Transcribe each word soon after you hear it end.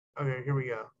Okay, here we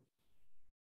go.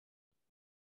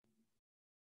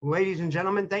 Ladies and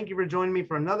gentlemen, thank you for joining me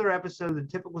for another episode of the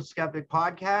Typical Skeptic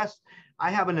podcast.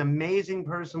 I have an amazing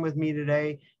person with me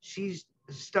today. She's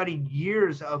studied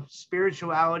years of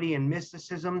spirituality and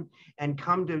mysticism and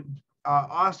come to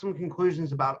awesome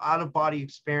conclusions about out-of-body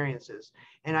experiences.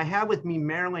 And I have with me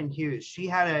Marilynn Hughes. She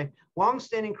had a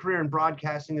long-standing career in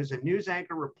broadcasting as a news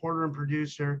anchor, reporter, and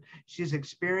producer. She's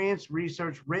experienced,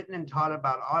 researched, written, and taught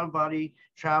about out-of-body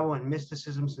travel and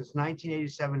mysticism since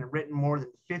 1987 and written more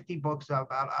than 50 books about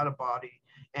out-of-body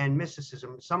and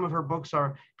mysticism. Some of her books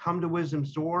are Come to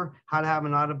Wisdom's Door, How to Have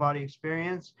an Out-of-Body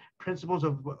Experience, Principles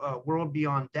of World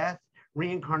Beyond Death,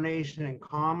 Reincarnation and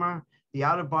Karma, the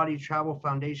Out-of-Body Travel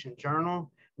Foundation Journal,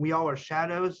 We All Are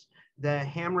Shadows, The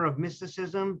Hammer of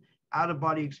Mysticism,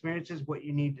 Out-of-Body Experiences, What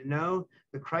You Need to Know,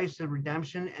 The Christ of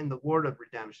Redemption, and The Lord of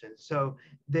Redemption. So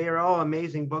they are all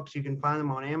amazing books. You can find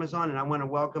them on Amazon. And I want to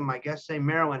welcome my guest today,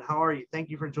 Marilynn. How are you? Thank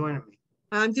you for joining me.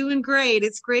 I'm doing great.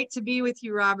 It's great to be with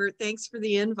you, Robert. Thanks for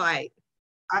the invite.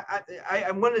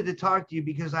 I wanted to talk to you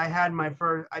because I had my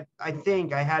first, I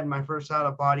think I had my first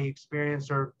out-of-body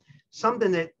experience or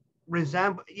something that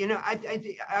resemble,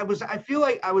 I feel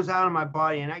like I was out of my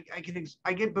body, and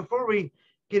I get before we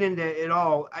get into it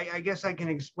all, I guess I can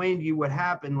explain to you what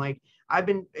happened. Like, I've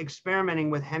been experimenting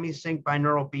with hemisync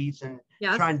binaural beats and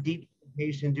trying deep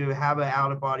meditation to have an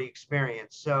out-of-body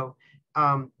experience. So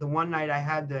the one night I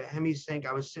had the hemisync,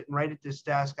 I was sitting right at this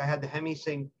desk, I had the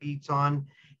hemisync beats on,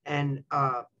 and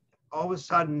all of a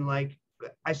sudden, like,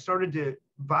 I started to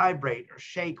vibrate or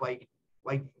shake like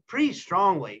pretty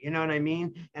strongly, you know what I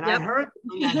mean? And I heard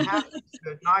that happened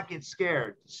to not get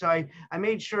scared. So I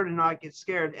made sure to not get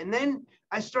scared. And then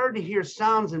I started to hear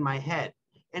sounds in my head.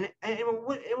 And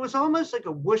it was almost like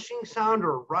a whooshing sound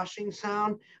or a rushing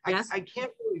sound. I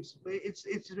can't really,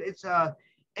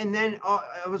 and then all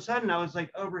of a sudden I was like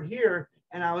over here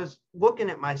and I was looking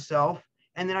at myself,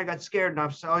 and then I got scared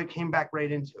and I came back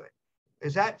right into it.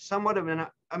 Is that somewhat of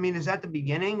is that the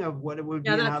beginning of what it would be?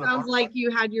 Yeah, that sounds like you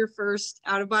had your first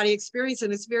out-of-body experience,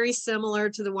 and it's very similar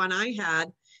to the one I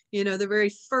had. You know, the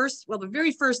very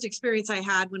first experience I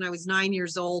had when I was 9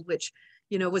 years old, which,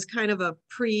 was kind of a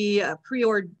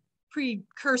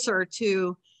precursor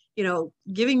to,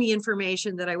 giving me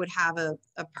information that I would have a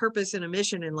purpose and a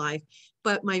mission in life.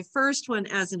 But my first one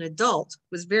as an adult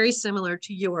was very similar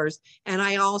to yours. And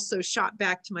I also shot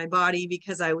back to my body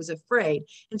because I was afraid.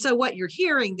 And so what you're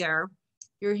hearing there,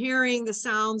 you're hearing the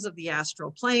sounds of the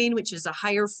astral plane, which is a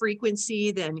higher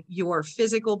frequency than your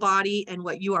physical body and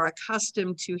what you are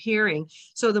accustomed to hearing.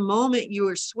 So the moment you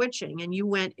were switching and you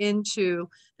went into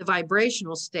the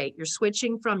vibrational state, you're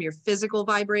switching from your physical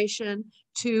vibration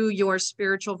to your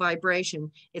spiritual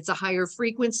vibration. It's a higher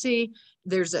frequency.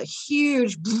 There's a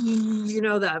huge,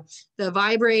 the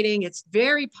vibrating, it's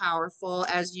very powerful,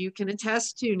 as you can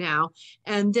attest to now.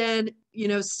 And then,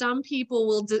 some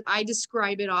people I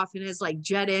describe it often as like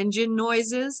jet engine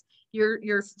noises.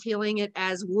 You're feeling it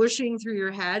as whooshing through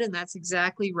your head, and that's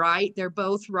exactly right. They're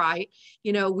both right.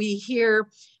 We hear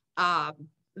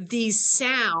these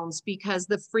sounds because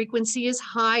the frequency is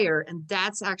higher, and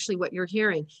that's actually what you're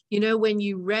hearing. When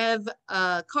you rev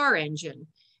a car engine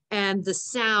and the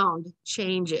sound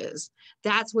changes,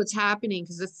 that's what's happening,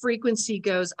 because the frequency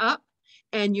goes up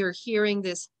and you're hearing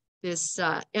this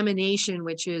emanation,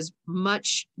 which is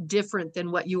much different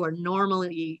than what you are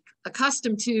normally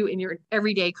accustomed to in your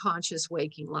everyday conscious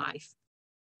waking life.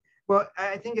 Well,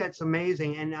 I think that's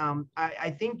amazing. And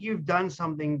I think you've done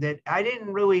something that I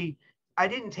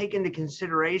didn't take into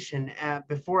consideration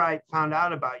before I found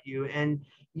out about you. And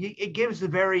it gives the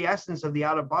very essence of the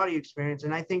out-of-body experience.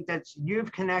 And I think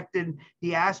you've connected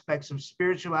the aspects of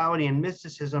spirituality and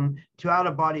mysticism to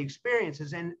out-of-body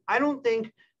experiences. And I don't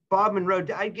think Bob Monroe,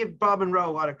 I give Bob Monroe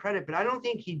a lot of credit, but I don't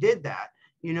think he did that,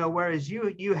 whereas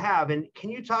you have. And can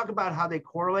you talk about how they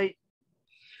correlate?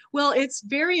 Well, it's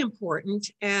very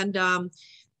important. And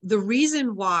the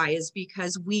reason why is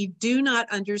because we do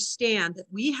not understand that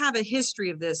we have a history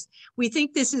of this. We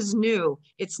think this is new.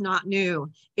 It's not new.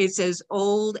 It's as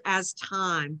old as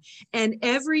time. And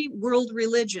every world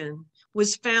religion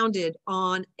was founded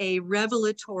on a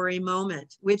revelatory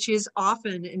moment, which is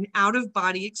often an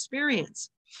out-of-body experience.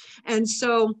 And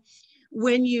so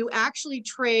when you actually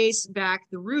trace back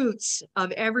the roots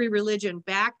of every religion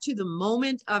back to the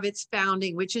moment of its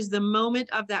founding, which is the moment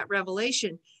of that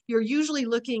revelation, you're usually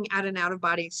looking at an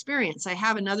out-of-body experience. I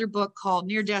have another book called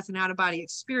Near Death and Out-of-Body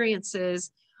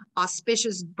Experiences,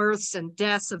 Auspicious Births and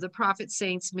Deaths of the Prophets,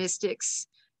 Saints, Mystics,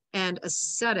 and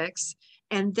Ascetics.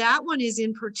 And that one is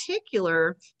in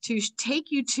particular to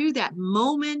take you to that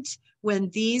moment when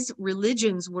these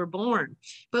religions were born.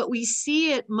 But we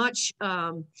see it much,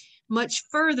 much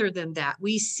further than that.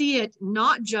 We see it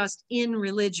not just in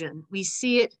religion. We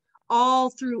see it all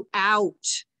throughout.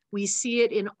 We see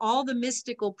it in all the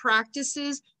mystical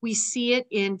practices. We see it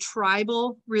in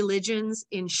tribal religions,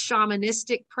 in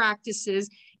shamanistic practices.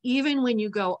 Even when you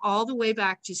go all the way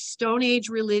back to Stone Age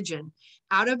religion,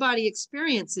 out-of-body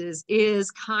experiences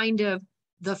is kind of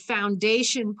the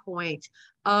foundation point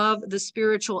of the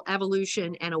spiritual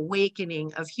evolution and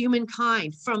awakening of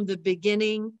humankind from the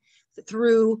beginning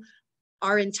through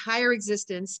our entire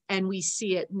existence, and we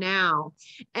see it now.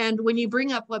 And when you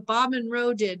bring up what Bob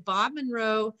Monroe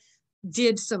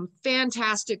did some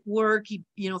fantastic work. He,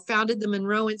 founded the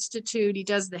Monroe Institute. He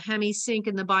does the hemisync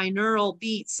and the binaural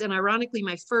beats. And ironically,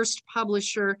 my first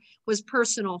publisher was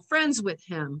personal friends with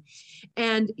him.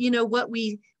 And,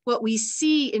 what we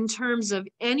see in terms of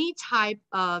any type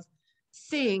of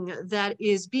thing that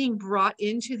is being brought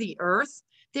into the earth,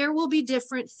 there will be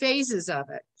different phases of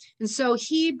it. And so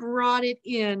he brought it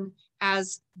in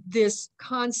as this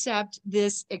concept,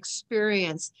 this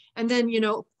experience. And then,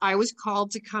 I was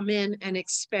called to come in and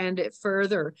expand it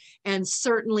further. And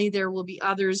certainly there will be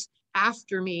others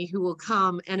after me who will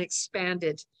come and expand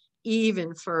it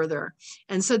even further.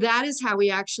 And so that is how we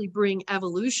actually bring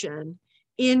evolution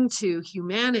into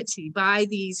humanity, by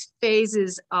these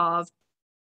phases of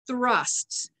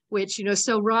thrusts, which,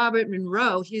 so Robert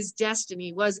Monroe, his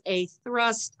destiny was a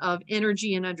thrust of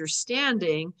energy and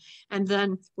understanding. And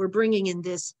then we're bringing in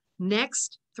this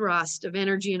next thrust of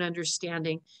energy and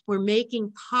understanding. We're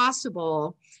making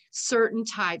possible certain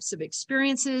types of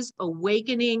experiences,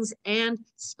 awakenings, and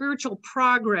spiritual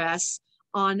progress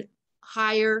on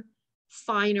higher,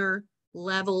 finer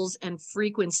levels and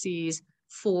frequencies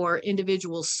for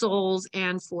individual souls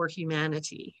and for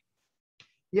humanity.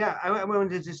 Yeah, I wanted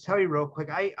to just tell you real quick.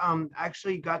 I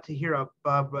actually got to hear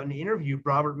an interview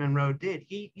Robert Monroe did.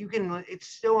 It's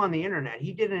still on the internet.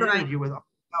 He did an interview with Art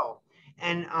Bell,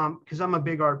 and because I'm a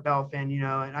big Art Bell fan, and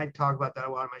I talk about that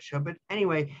a lot on my show. But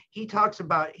anyway, he talks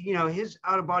about his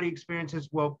out of body experiences.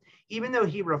 Well, even though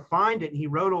he refined it and he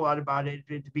wrote a lot about it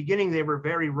at the beginning, they were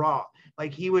very raw.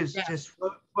 Like he was just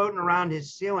floating around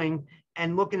his ceiling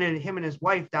and looking at him and his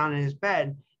wife down in his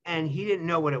bed. And he didn't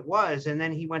know what it was. And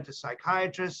then he went to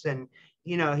psychiatrists, and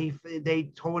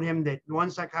they told him that one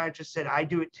psychiatrist said, I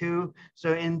do it too.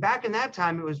 So back in that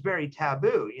time, it was very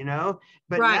taboo,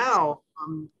 but now,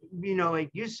 like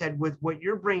you said, with what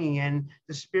you're bringing in,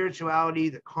 the spirituality,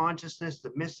 the consciousness,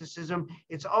 the mysticism,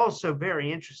 it's also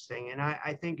very interesting. And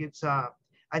I think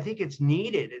it's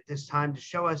needed at this time to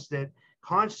show us that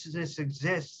consciousness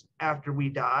exists after we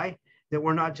die, that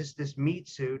we're not just this meat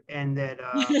suit, and that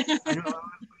I know.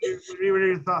 What are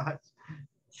your thoughts?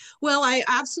 Well, I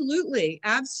absolutely.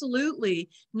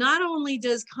 Not only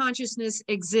does consciousness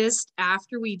exist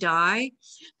after we die,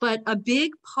 but a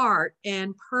big part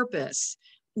and purpose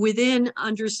within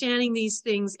understanding these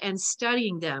things and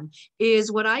studying them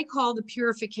is what I call the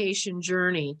purification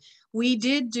journey. We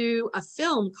did do a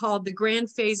film called The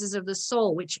Grand Phases of the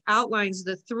Soul, which outlines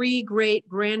the 3 great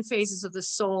grand phases of the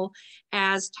soul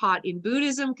as taught in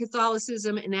Buddhism,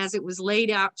 Catholicism, and as it was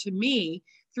laid out to me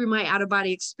through my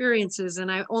out-of-body experiences. And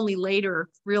I only later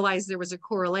realized there was a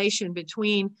correlation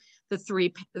between the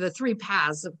three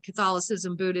paths of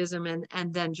Catholicism, Buddhism,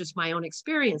 and then just my own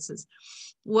experiences.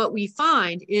 What we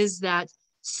find is that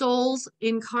souls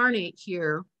incarnate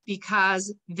here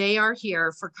because they are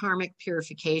here for karmic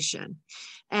purification.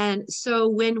 And so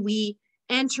when we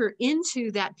enter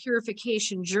into that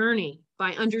purification journey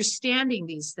by understanding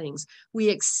these things, we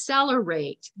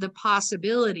accelerate the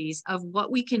possibilities of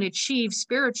what we can achieve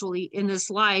spiritually in this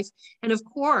life. And of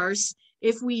course,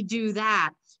 if we do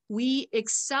that, we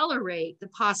accelerate the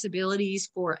possibilities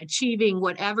for achieving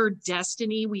whatever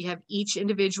destiny we have each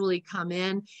individually come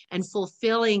in and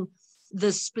fulfilling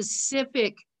the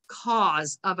specific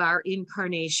cause of our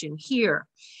incarnation here,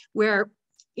 where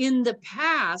in the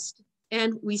past,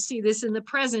 and we see this in the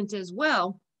present as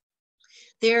well,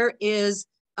 there is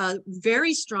a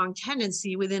very strong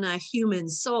tendency within a human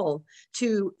soul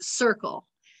to circle.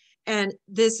 And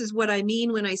this is what I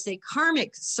mean when I say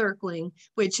karmic circling,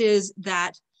 which is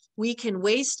that we can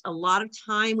waste a lot of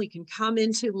time. We can come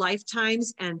into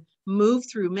lifetimes and move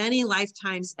through many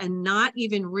lifetimes and not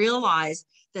even realize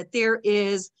that there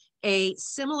is a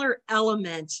similar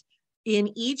element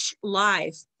in each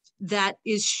life that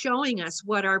is showing us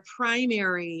what our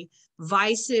primary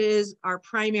vices, our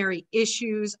primary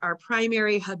issues, our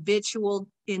primary habitual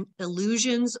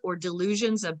illusions or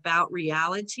delusions about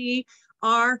reality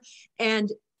are.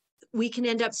 And we can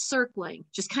end up circling,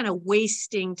 just kind of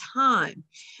wasting time.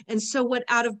 And so what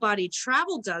out-of-body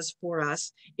travel does for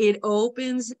us, it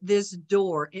opens this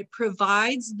door. It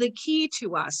provides the key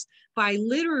to us by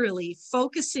literally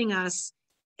focusing us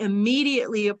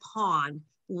immediately upon,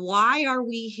 why are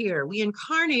we here? We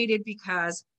incarnated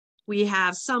because we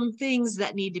have some things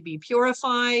that need to be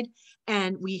purified,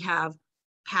 and we have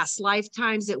past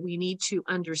lifetimes that we need to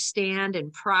understand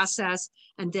and process,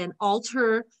 and then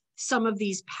alter some of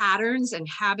these patterns and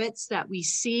habits that we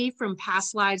see from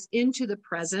past lives into the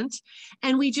present.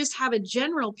 And we just have a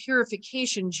general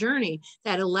purification journey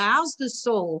that allows the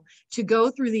soul to go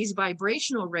through these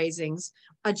vibrational raisings,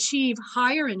 achieve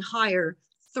higher and higher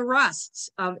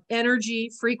thrusts of energy,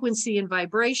 frequency, and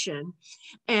vibration.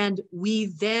 And we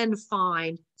then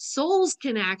find souls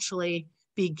can actually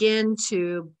begin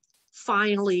to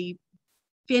finally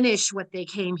finish what they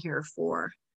came here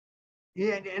for.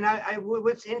 Yeah, and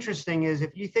what's interesting is,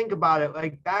 if you think about it,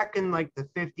 like back in like the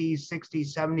 50s,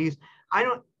 60s, 70s, I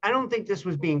don't think this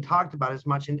was being talked about as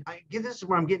much. And this is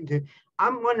where I'm getting to.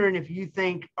 I'm wondering if you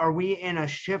think, are we in a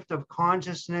shift of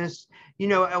consciousness? You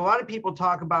know, a lot of people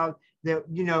talk about that,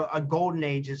 you know, a golden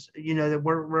age is, you know, that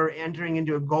we're entering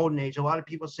into a golden age. A lot of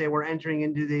people say we're entering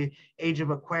into the age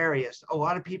of Aquarius. A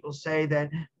lot of people say that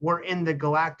we're in the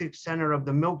galactic center of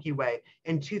the Milky Way.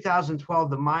 In 2012,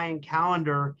 the Mayan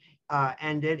calendar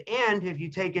ended. And if you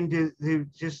take into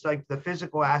just like the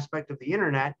physical aspect of the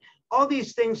internet, all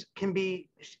these things can be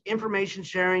information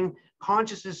sharing,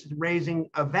 consciousness raising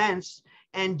events.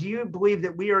 And do you believe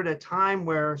that we are at a time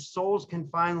where souls can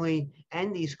finally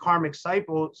end these karmic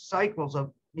cycles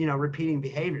of, you know, repeating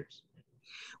behaviors?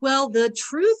 Well, the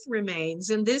truth remains,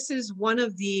 and this is one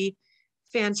of the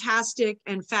fantastic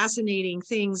and fascinating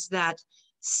things that,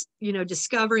 you know,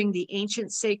 discovering the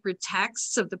ancient sacred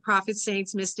texts of the prophets,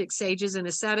 saints, mystics, sages, and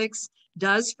ascetics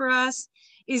does for us,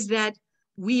 is that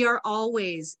we are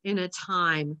always in a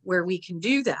time where we can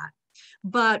do that.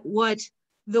 But what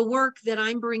the work that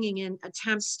I'm bringing in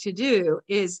attempts to do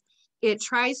is it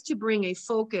tries to bring a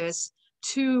focus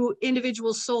to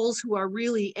individual souls who are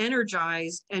really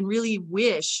energized and really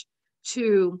wish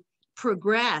to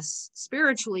progress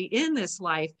spiritually in this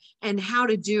life, and how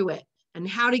to do it, and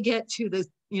how to get to the,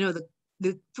 you know,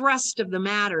 the thrust of the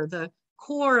matter, the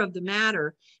core of the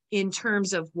matter, in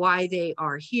terms of why they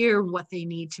are here, what they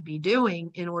need to be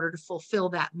doing in order to fulfill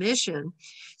that mission.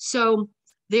 So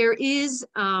there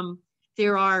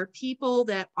are people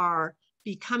that are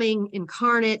becoming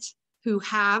incarnate who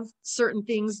have certain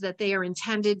things that they are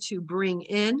intended to bring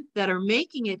in that are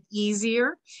making it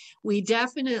easier. We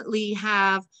definitely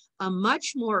have a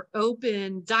much more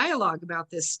open dialogue about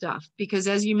this stuff, because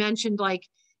as you mentioned, like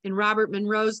in Robert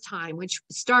Monroe's time, which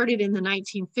started in the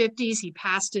 1950s, he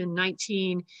passed in late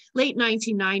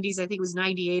 1990s, I think it was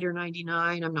 98 or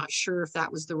 99. I'm not sure if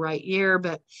that was the right year,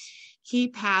 but he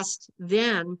passed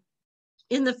then.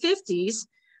 In the 50s,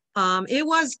 it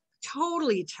was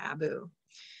totally taboo.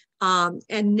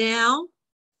 And now,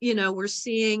 you know, we're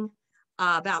seeing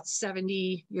about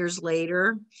 70 years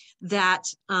later that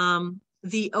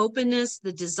the openness,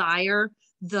 the desire,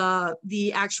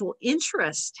 the actual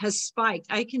interest has spiked.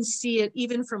 I can see it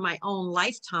even from my own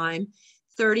lifetime.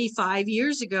 35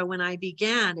 years ago when I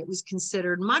began, it was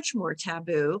considered much more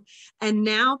taboo. And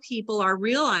now people are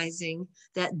realizing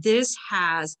that this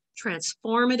has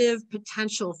transformative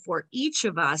potential for each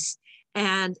of us.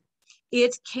 And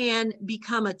it can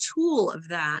become a tool of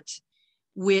that,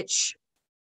 which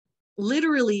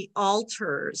literally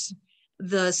alters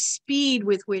the speed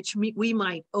with which we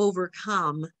might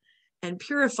overcome and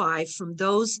purify from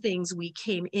those things we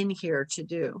came in here to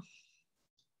do.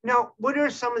 Now, what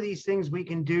are some of these things we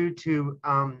can do to,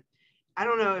 I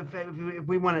don't know if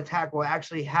we want to tackle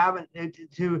actually have an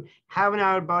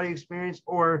out-of-body experience,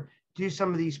 or do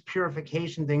some of these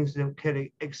purification things that could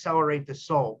accelerate the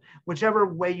soul,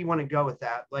 whichever way you want to go with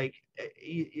that, like,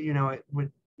 you know,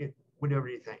 whatever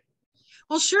you think.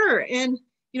 Well, sure. And,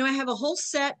 you know, I have a whole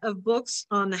set of books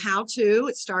on the how-to.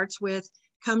 It starts with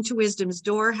Come to Wisdom's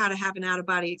Door, How to Have an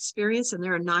Out-of-Body Experience. And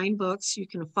there are 9 books you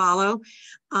can follow.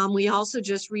 We also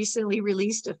just recently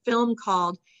released a film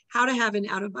called How to Have an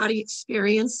Out-of-Body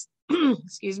Experience,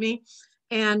 excuse me.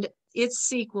 And its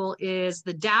sequel is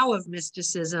The Tao of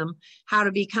Mysticism, How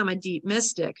to Become a Deep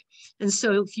Mystic. And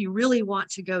so if you really want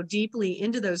to go deeply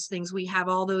into those things, we have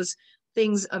all those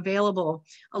things available.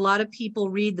 A lot of people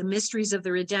read The Mysteries of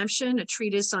the Redemption, a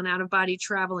treatise on out-of-body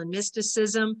travel and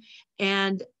mysticism.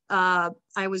 And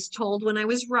I was told when I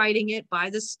was writing it by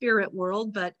the spirit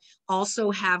world, but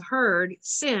also have heard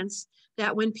since,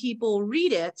 that when people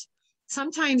read it,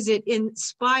 sometimes it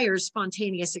inspires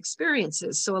spontaneous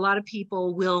experiences. So a lot of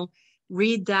people will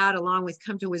read that along with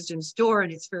Come to Wisdom's Door,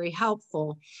 and it's very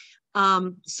helpful.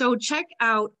 So check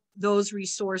out those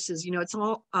resources. You know, it's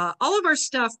all of our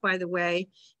stuff, by the way,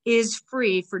 is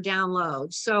free for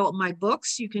download. So my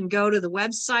books, you can go to the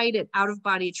website at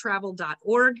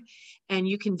outofbodytravel.org and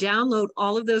you can download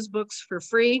all of those books for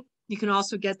free. You can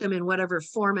also get them in whatever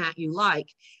format you like.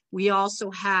 We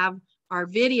also have our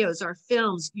videos, our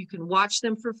films. You can watch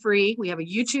them for free. We have a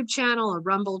YouTube channel, a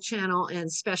Rumble channel,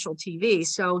 and special TV.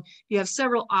 So you have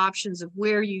several options of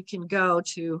where you can go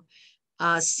to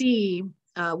see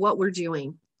what we're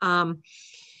doing.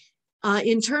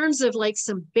 In terms of like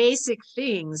some basic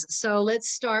things, so let's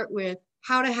start with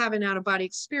how to have an out-of-body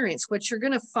experience. What you're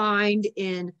going to find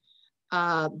in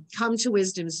Come to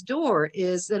Wisdom's Door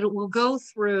is that it will go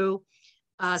through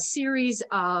a series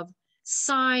of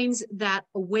signs that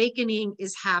awakening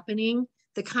is happening,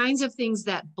 the kinds of things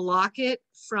that block it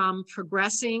from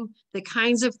progressing, the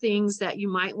kinds of things that you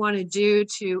might want to do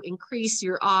to increase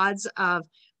your odds of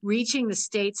reaching the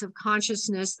states of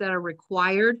consciousness that are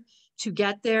required to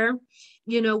get there.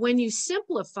 You know, when you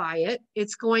simplify it,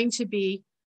 it's going to be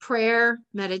prayer,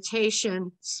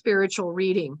 meditation, spiritual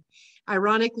reading.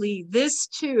 Ironically, this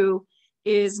too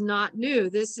is not new.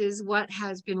 This is what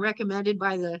has been recommended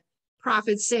by the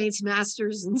prophets, saints,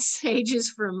 masters, and sages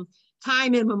from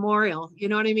time immemorial. You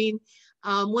know what I mean?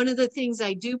 One of the things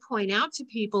I do point out to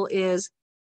people is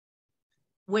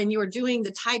when you're doing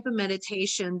the type of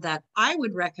meditation that I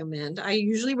would recommend, I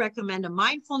usually recommend a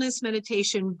mindfulness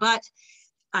meditation, but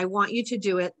I want you to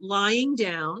do it lying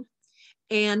down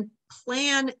and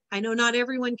plan. I know not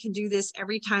everyone can do this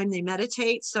every time they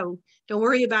meditate, so don't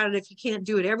worry about it if you can't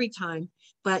do it every time,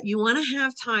 but you want to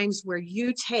have times where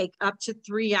you take up to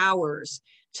 3 hours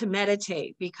to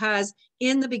meditate, because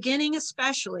in the beginning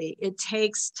especially, it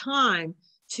takes time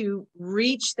to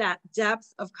reach that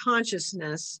depth of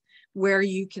consciousness where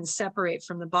you can separate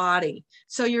from the body.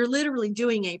 So you're literally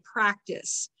doing a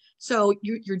practice. So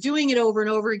you're doing it over and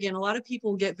over again. A lot of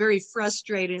people get very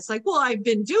frustrated. It's like, well, I've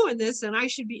been doing this and I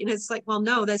should be. And it's like, well,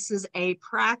 no, this is a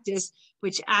practice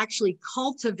which actually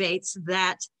cultivates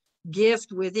that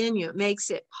gift within you. It makes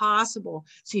it possible.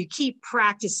 So you keep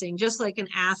practicing, just like an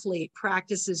athlete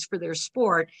practices for their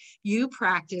sport. You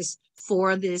practice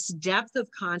for this depth of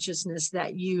consciousness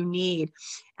that you need.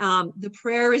 The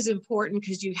prayer is important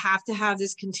because you have to have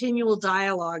this continual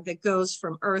dialogue that goes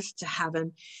from earth to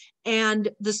heaven. And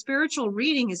the spiritual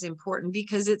reading is important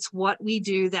because it's what we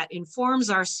do that informs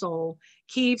our soul,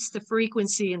 keeps the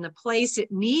frequency in the place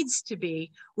it needs to be,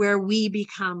 where we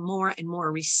become more and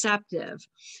more receptive.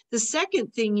 The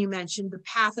second thing you mentioned, the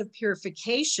path of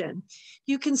purification,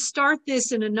 you can start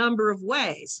this in a number of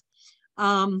ways.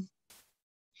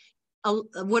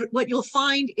 What you'll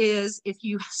find is if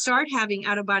you start having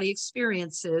out-of-body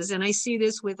experiences, and I see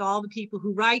this with all the people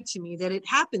who write to me, that it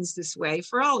happens this way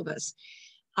for all of us,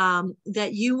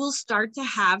 that you will start to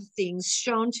have things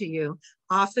shown to you.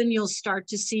 Often you'll start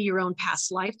to see your own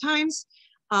past lifetimes,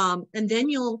 and then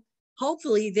you'll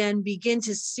hopefully then begin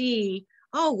to see,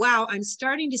 oh, wow, I'm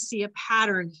starting to see a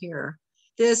pattern here.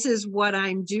 This is what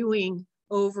I'm doing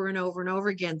over and over and over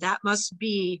again. That must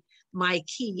be my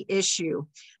key issue.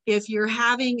 If you're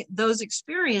having those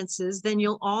experiences, then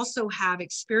you'll also have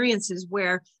experiences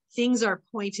where things are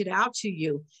pointed out to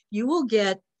you. You will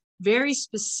get very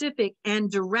specific and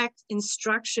direct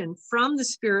instruction from the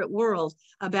spirit world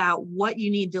about what you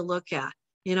need to look at.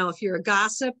 You know, if you're a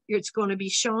gossip, it's going to be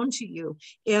shown to you.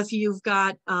 If you've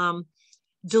got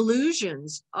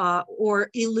delusions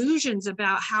or illusions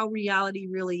about how reality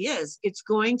really is, it's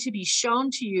going to be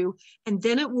shown to you, and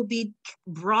then it will be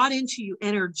brought into you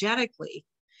energetically.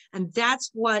 And that's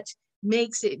what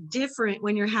makes it different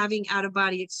when you're having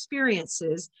out-of-body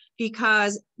experiences,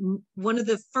 because one of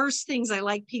the first things I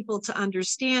like people to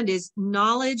understand is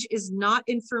knowledge is not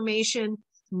information.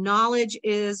 Knowledge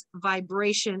is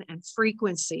vibration and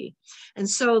frequency. And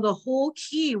so the whole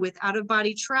key with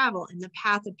out-of-body travel and the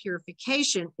path of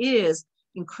purification is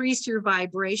increase your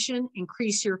vibration,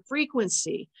 increase your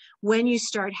frequency. When you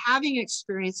start having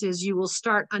experiences, you will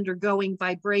start undergoing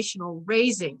vibrational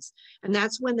raisings. And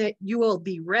that's when you will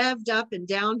be revved up and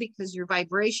down because your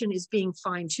vibration is being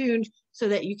fine-tuned so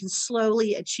that you can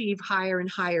slowly achieve higher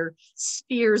and higher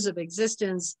spheres of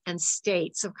existence and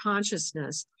states of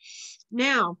consciousness.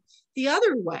 Now, the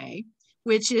other way,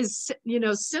 which is, you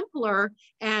know, simpler,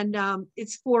 and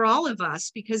it's for all of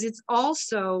us because it's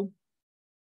also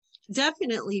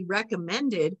definitely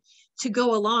recommended to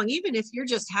go along, even if you're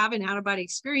just having out-of-body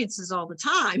experiences all the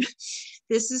time.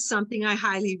 This is something I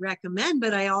highly recommend,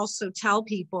 but I also tell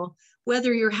people,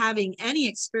 whether you're having any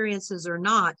experiences or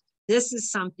not, this is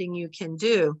something you can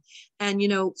do. And, you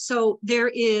know, so there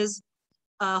is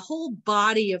a whole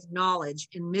body of knowledge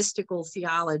in mystical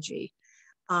theology.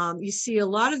 You see a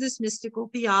lot of this mystical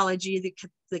theology.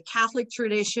 The Catholic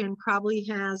tradition probably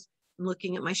has, I'm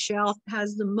looking at my shelf,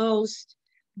 has the most,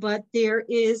 but there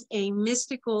is a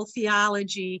mystical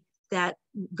theology that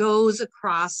goes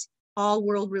across all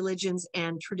world religions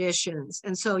and traditions.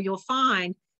 And so you'll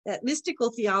find that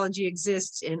mystical theology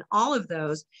exists in all of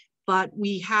those, but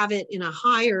we have it in a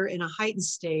heightened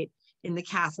state in the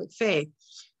Catholic faith.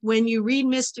 When you read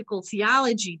mystical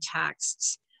theology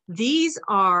texts, these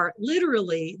are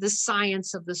literally the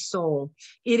science of the soul.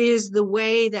 It is the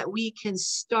way that we can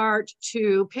start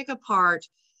to pick apart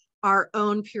our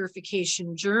own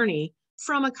purification journey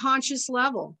from a conscious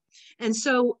level. And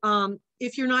so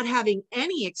if you're not having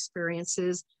any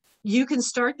experiences, you can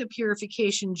start the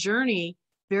purification journey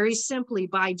very simply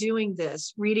by doing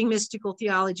this, reading mystical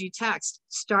theology text.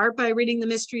 Start by reading the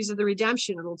Mysteries of the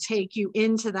Redemption. It'll take you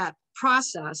into that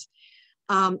process.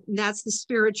 That's the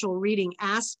spiritual reading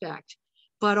aspect.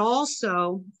 But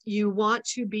also, you want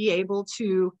to be able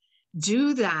to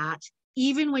do that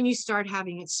even when you start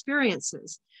having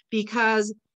experiences,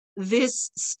 because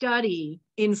this study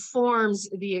informs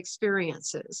the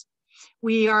experiences.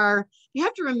 You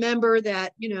have to remember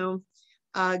that,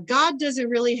 God doesn't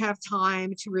really have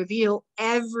time to reveal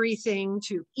everything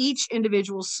to each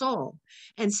individual soul.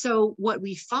 And so what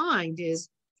we find is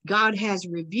God has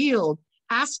revealed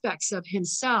aspects of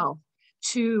himself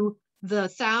to the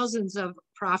thousands of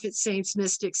prophets, saints,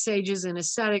 mystics, sages, and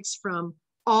ascetics from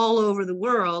all over the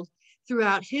world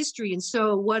throughout history. And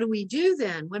so what do we do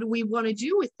then? What do we want to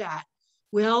do with that?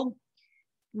 Well,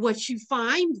 what you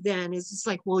find then is it's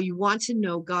like, well, you want to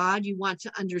know God, you want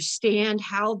to understand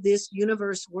how this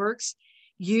universe works.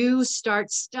 You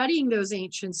start studying those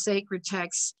ancient sacred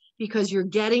texts because you're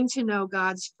getting to know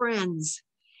God's friends,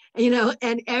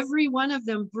 and every one of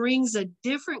them brings a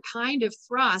different kind of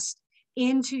thrust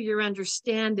into your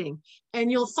understanding. And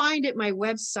you'll find at my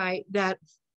website that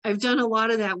I've done a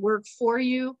lot of that work for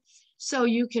you. So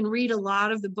you can read a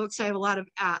lot of the books. I have a lot of,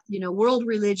 world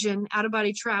religion,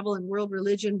 out-of-body travel and world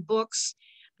religion books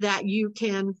that you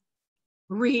can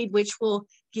read, which will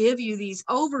give you these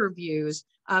overviews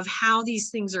of how these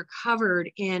things are covered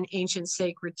in ancient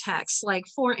sacred texts. Like,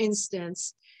 for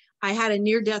instance, I had a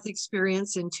near-death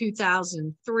experience in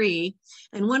 2003.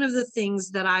 And one of the things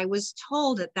that I was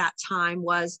told at that time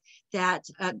was that,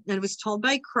 I was told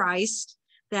by Christ,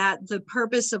 that the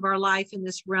purpose of our life in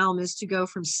this realm is to go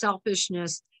from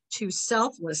selfishness to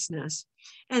selflessness.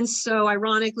 And so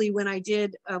ironically, when I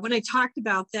talked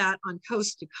about that on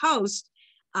Coast to Coast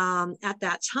at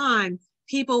that time,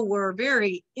 people were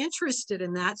very interested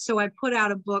in that. So I put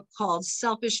out a book called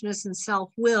Selfishness and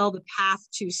Self-Will, The Path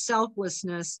to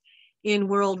Selflessness in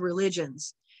World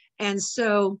Religions. And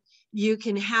so you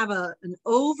can have an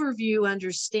overview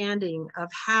understanding of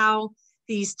how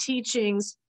these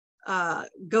teachings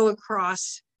go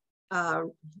across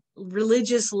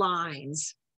religious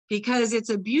lines, because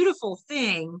it's a beautiful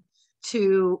thing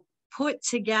to put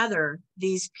together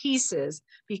these pieces,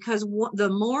 because the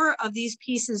more of these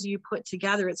pieces you put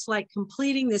together, it's like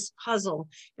completing this puzzle,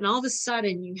 and all of a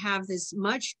sudden you have this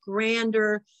much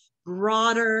grander,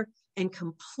 broader, and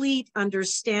complete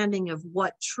understanding of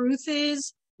what truth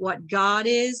is, what God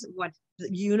is, what the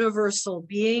universal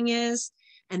being is.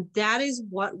 And that is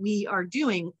what we are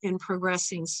doing in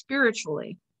progressing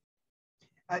spiritually.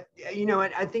 I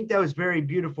think that was very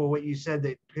beautiful what you said,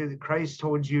 that Christ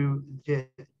told you that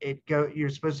you're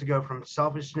supposed to go from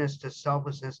selfishness to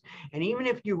selflessness. And even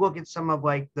if you look at some of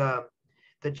like the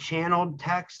channeled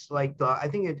texts, like I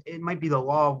think it might be the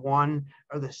Law of One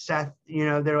or the Seth,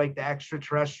 they're like the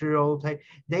extraterrestrial type.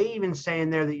 They even say in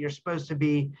there that you're supposed to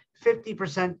be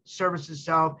 50% service to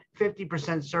self,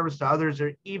 50% service to others,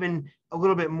 or even a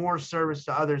little bit more service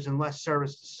to others and less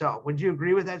service to self. Would you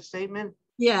agree with that statement?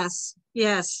 Yes.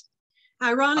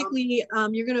 Ironically,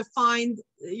 you're going to find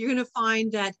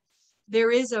that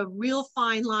there is a real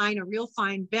fine line, a real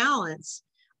fine balance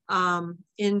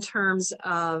in terms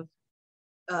of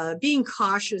being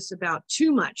cautious about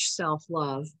too much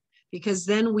self-love, because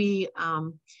then we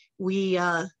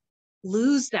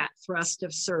lose that thrust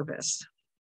of service.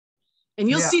 And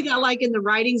you'll see that like in the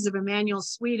writings of Emanuel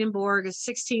Swedenborg, a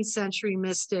 16th century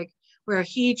mystic, where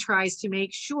he tries to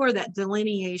make sure that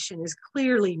delineation is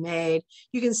clearly made.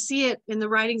 You can see it in the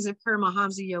writings of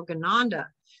Paramahamsa Yogananda,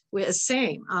 with the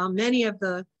same. Many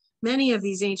of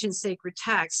these ancient sacred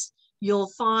texts,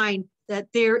 you'll find that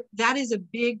that is a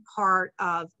big part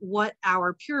of what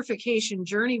our purification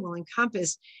journey will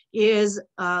encompass, is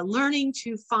learning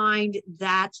to find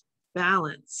that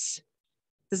balance.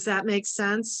 Does that make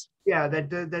sense? Yeah,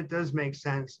 that does make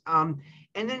sense.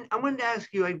 And then I wanted to ask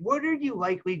you, like, what are you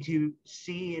likely to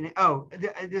see in,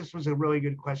 this was a really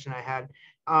good question I had.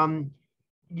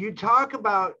 You talk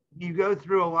about, you go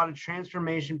through a lot of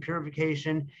transformation,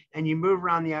 purification, and you move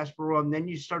around the astral world, and then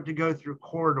you start to go through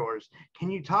corridors. Can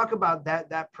you talk about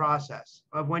that process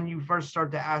of when you first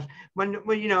start to ask, when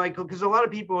you know, like, because a lot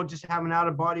of people just have an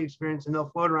out-of-body experience and they'll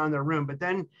float around their room, but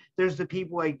then there's the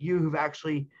people like you who've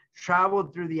actually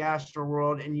traveled through the astral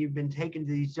world and you've been taken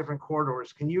to these different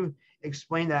corridors. Can you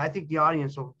explain that? I think the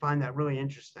audience will find that really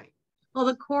interesting. Well,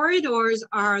 the corridors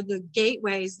are the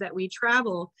gateways that we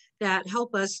travel that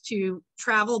help us to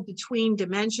travel between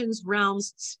dimensions,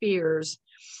 realms, spheres,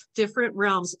 different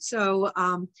realms. So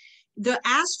the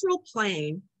astral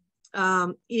plane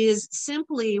is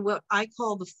simply what I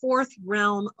call the fourth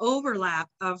realm overlap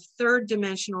of third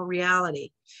dimensional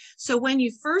reality. So when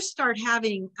you first start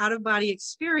having out-of-body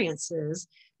experiences,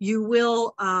 you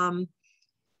will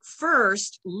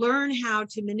first learn how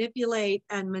to manipulate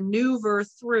and maneuver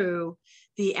through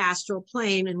the astral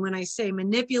plane. And when I say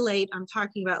manipulate, I'm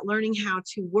talking about learning how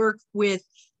to work with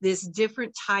this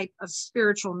different type of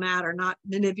spiritual matter, not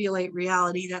manipulate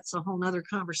reality. That's a whole nother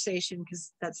conversation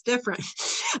because that's different.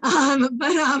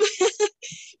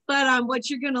 But what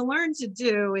you're going to learn to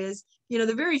do is, you know,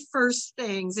 the very first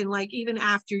things, and like even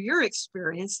after your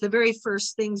experience, the very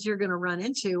first things you're going to run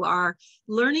into are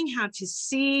learning how to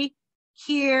see,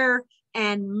 hear,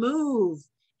 and move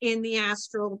in the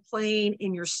astral plane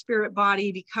in your spirit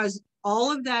body, because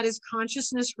all of that is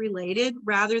consciousness related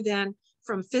rather than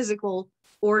from physical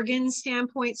organ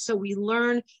standpoint. So we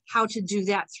learn how to do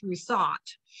that through thought.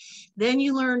 Then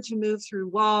you learn to move through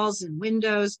walls and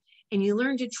windows, and you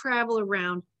learn to travel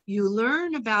around. You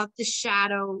learn about the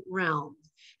shadow realm.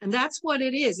 And that's what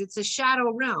it is. It's a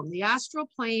shadow realm. The astral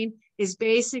plane is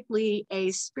basically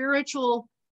a spiritual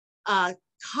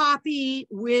copy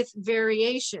with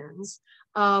variations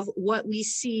of what we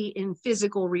see in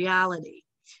physical reality.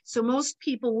 So most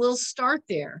people will start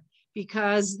there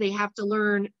because they have to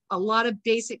learn a lot of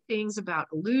basic things about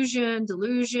illusion,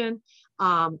 delusion,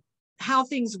 how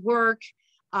things work,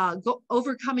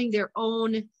 overcoming their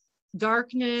own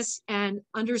darkness and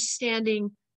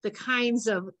understanding the kinds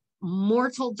of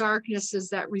mortal darknesses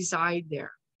that reside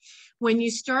there. When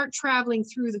you start traveling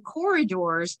through the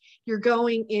corridors, you're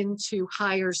going into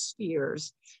higher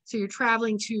spheres. So you're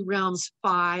traveling to realms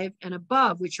 5 and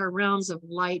above, which are realms of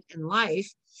light and life.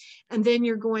 And then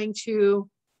you're going to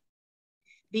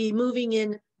be moving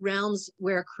in realms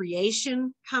where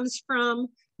creation comes from,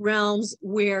 realms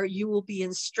where you will be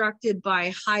instructed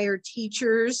by higher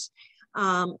teachers,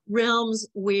 realms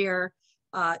where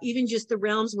even just the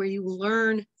realms where you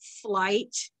learn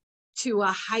flight to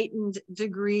a heightened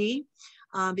degree,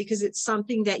 because it's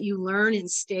something that you learn in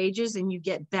stages and you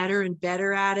get better and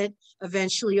better at it.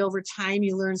 Eventually, over time,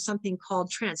 you learn something called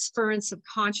transference of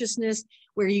consciousness,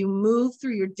 where you move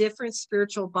through your different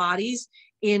spiritual bodies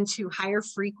into higher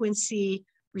frequency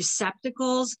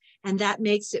receptacles, and that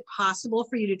makes it possible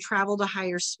for you to travel to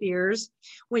higher spheres.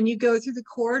 When you go through the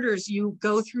corridors, you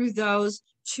go through those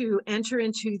to enter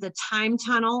into the time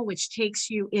tunnel, which takes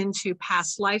you into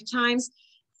past lifetimes,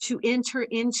 to enter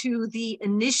into the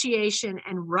initiation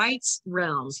and rites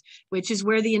realms, which is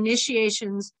where the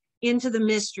initiations into the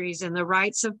mysteries and the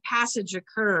rites of passage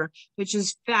occur, which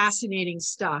is fascinating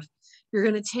stuff. You're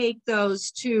going to take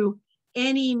those to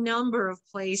any number of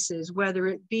places, whether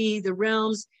it be the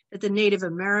realms that the Native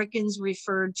Americans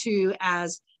referred to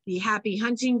as the happy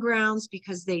hunting grounds,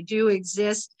 because they do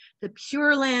exist, the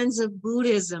pure lands of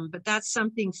Buddhism, but that's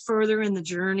something further in the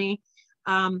journey.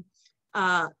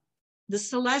 The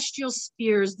celestial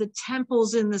spheres, the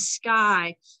temples in the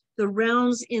sky, the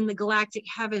realms in the galactic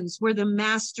heavens where the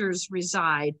masters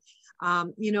reside.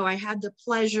 You know, I had the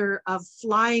pleasure of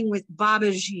flying with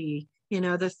Babaji, you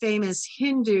know, the famous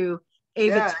Hindu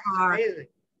avatar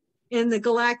in the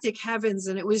galactic heavens.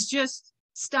 And it was just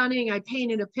stunning. I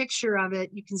painted a picture of it.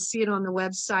 You can see it on the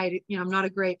website. You know, I'm not a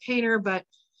great painter, but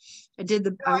I did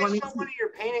the. I saw one of your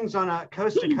paintings on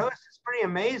Coast to Coast. It's pretty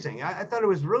amazing. I thought it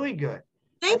was really good.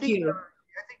 Thank you.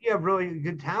 I think you have really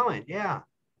good talent. Yeah.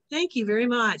 Thank you very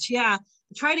much. Yeah.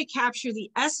 I try to capture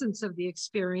the essence of the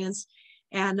experience.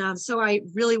 And so I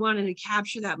really wanted to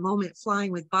capture that moment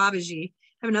flying with Babaji.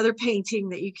 I have another painting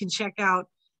that you can check out,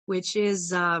 which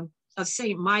is of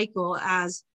St. Michael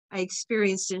as I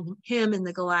experienced him in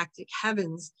the galactic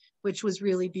heavens, which was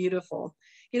really beautiful.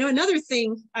 You know, another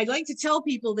thing, I'd like to tell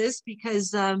people this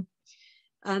because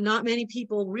not many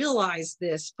people realize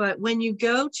this, but when you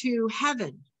go to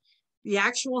heaven, the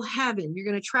actual heaven, you're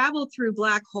going to travel through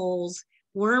black holes,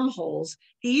 wormholes.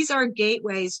 These are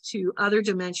gateways to other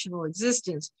dimensional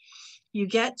existence. You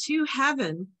get to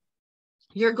heaven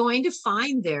you're going to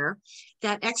find there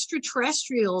that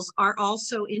extraterrestrials are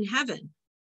also in heaven.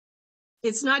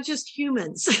 It's not just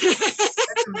humans.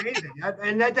 That's amazing.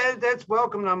 That's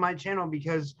welcomed on my channel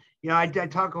because, you know, I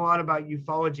talk a lot about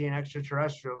ufology and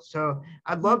extraterrestrials. So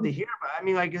I'd love to hear about it. I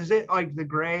mean, like, is it like the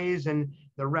Greys and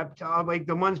the reptile, like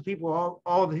the ones people,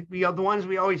 all the ones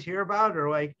we always hear about, or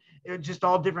like just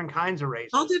all different kinds of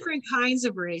races? All different kinds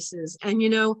of races. And, you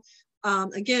know,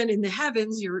 again, in the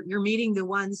heavens, you're meeting the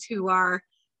ones who are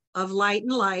of light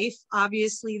and life.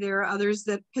 Obviously, there are others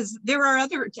that, because there are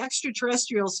other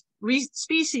extraterrestrial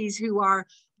species who are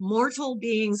mortal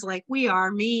beings like we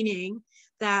are, meaning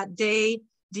that they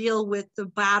deal with the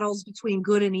battles between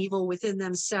good and evil within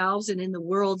themselves and in the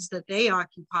worlds that they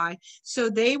occupy. So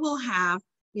they will have,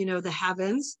 you know, the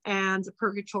heavens and the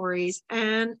purgatories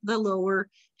and the lower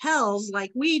hells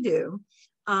like we do.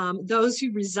 Those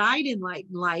who reside in light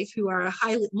and life, who are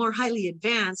more highly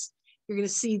advanced, you're going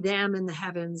to see them in the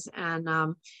heavens.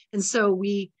 And so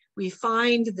we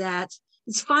find that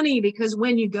it's funny because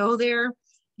when you go there,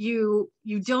 you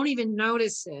don't even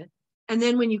notice it. And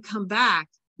then when you come back,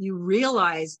 you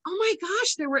realize, oh my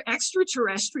gosh, there were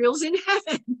extraterrestrials in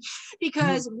heaven.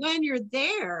 Because when you're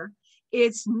there,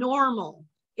 it's normal.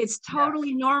 It's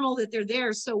totally normal that they're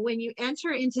there. So when you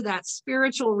enter into that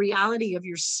spiritual reality of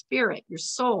your spirit, your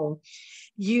soul,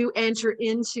 you enter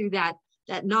into that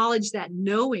knowledge, that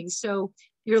knowing. So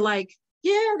you're like,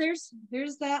 yeah,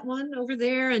 there's that one over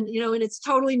there. And, you know, and it's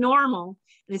totally normal.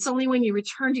 And it's only when you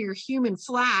return to your human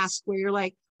flask where you're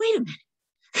like, wait a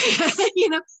minute, you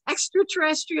know,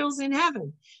 extraterrestrials in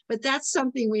heaven. But that's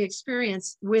something we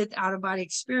experience with out-of-body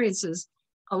experiences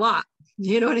a lot.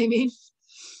 You know what I mean?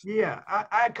 Yeah,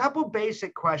 a couple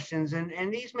basic questions,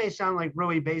 and these may sound like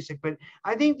really basic, but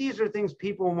I think these are things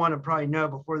people want to probably know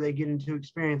before they get into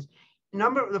experience.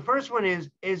 The first one is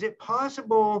it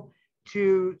possible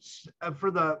to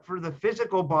for the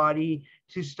physical body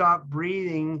to stop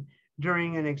breathing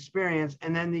during an experience?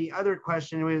 And then the other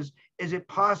question was, is it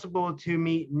possible to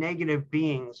meet negative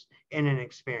beings in an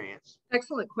experience?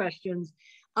 Excellent questions.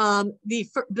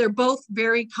 They're both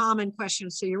very common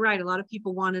questions. So you're right. A lot of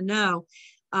people want to know.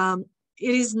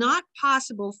 It is not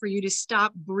possible for you to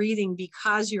stop breathing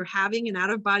because you're having an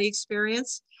out-of-body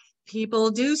experience.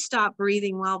 People do stop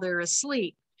breathing while they're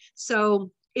asleep.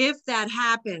 So if that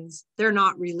happens, they're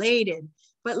not related.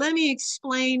 But let me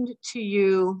explain to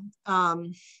you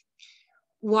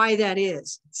why that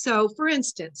is. So for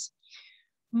instance,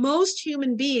 most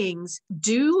human beings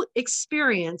do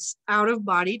experience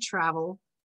out-of-body travel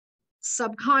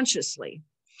subconsciously.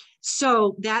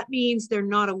 So that means they're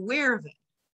not aware of it.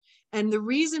 And the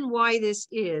reason why this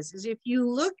is if you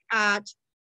look at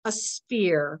a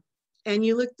sphere and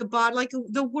you look the bottom, like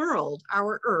the world,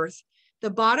 our earth, the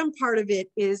bottom part of it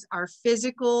is our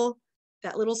physical,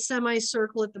 that little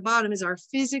semicircle at the bottom is our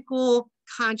physical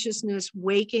consciousness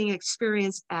waking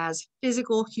experience as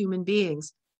physical human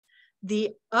beings.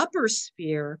 The upper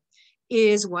sphere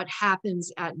is what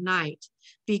happens at night,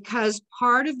 because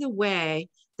part of the way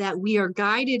that we are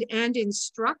guided and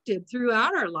instructed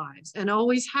throughout our lives and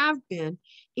always have been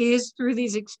is through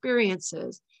these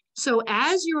experiences. So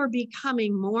as you're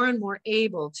becoming more and more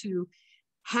able to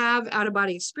have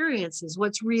out-of-body experiences,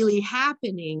 what's really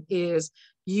happening is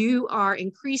you are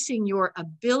increasing your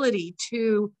ability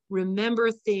to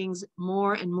remember things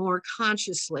more and more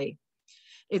consciously.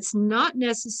 It's not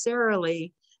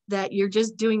necessarily that you're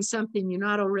just doing something you're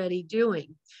not already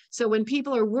doing. So when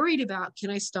people are worried about,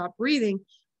 can I stop breathing?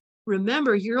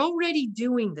 Remember, you're already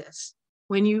doing this.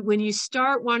 When you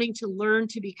start wanting to learn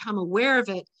to become aware of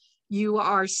it, you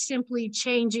are simply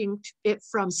changing it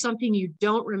from something you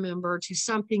don't remember to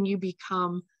something you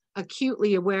become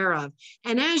acutely aware of.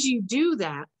 And as you do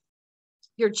that,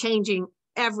 you're changing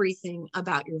everything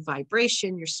about your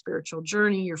vibration, your spiritual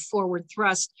journey, your forward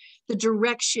thrust, the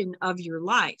direction of your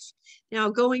life. Now,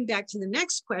 going back to the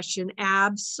next question,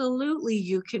 absolutely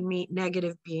you can meet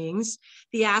negative beings.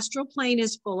 The astral plane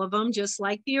is full of them, just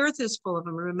like the earth is full of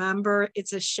them. Remember,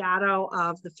 it's a shadow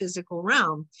of the physical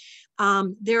realm.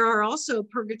 There are also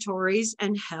purgatories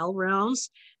and hell realms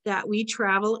that we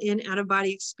travel in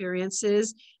out-of-body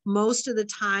experiences. Most of the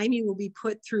time, you will be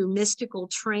put through mystical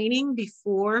training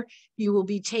before you will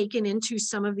be taken into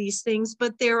some of these things.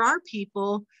 But there are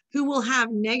people who will have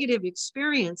negative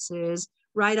experiences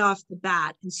right off the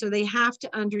bat. And so they have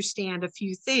to understand a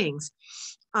few things.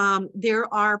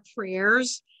 There are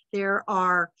prayers. There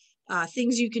are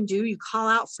things you can do. You call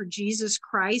out for Jesus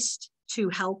Christ to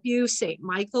help you. Saint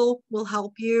Michael will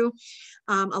help you.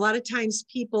 A lot of times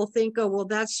people think, oh, well,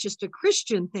 that's just a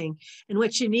Christian thing. And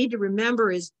what you need to remember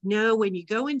is, no, when you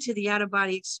go into the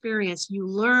out-of-body experience, you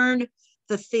learn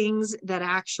the things that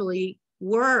actually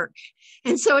work.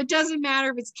 And so it doesn't matter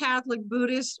if it's Catholic,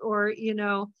 Buddhist, or,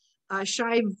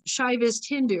 Shaivist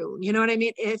Hindu, you know what I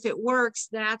mean? If it works,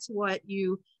 that's what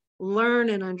you learn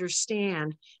and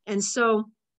understand. And so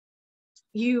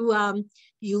you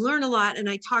learn a lot, and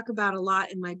I talk about a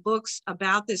lot in my books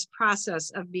about this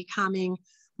process of becoming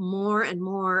more and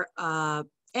more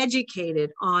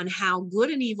educated on how good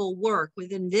and evil work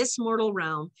within this mortal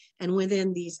realm and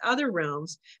within these other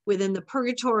realms, within the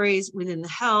purgatories, within the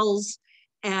hells.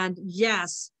 And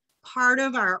yes, part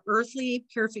of our earthly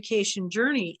purification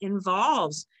journey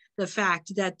involves the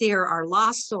fact that there are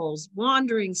lost souls,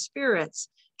 wandering spirits,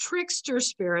 trickster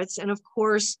spirits, and of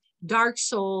course, dark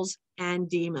souls and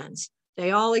demons.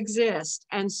 They all exist.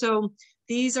 And so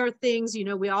these are things,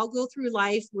 we all go through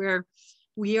life where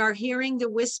we are hearing the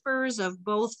whispers of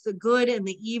both the good and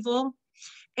the evil.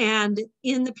 And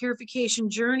in the purification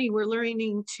journey, we're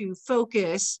learning to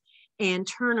focus and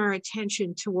turn our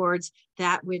attention towards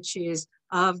that which is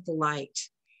of the light.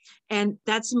 And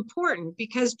that's important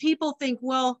because people think,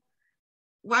 well,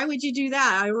 why would you do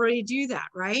that? I already do that,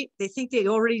 right? They think they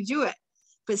already do it.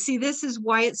 But see, this is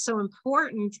why it's so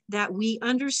important that we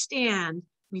understand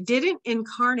we didn't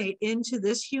incarnate into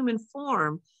this human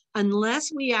form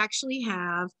unless we actually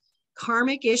have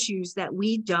karmic issues that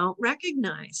we don't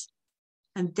recognize.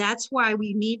 And that's why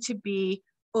we need to be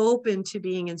open to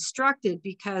being instructed,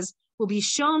 because we'll be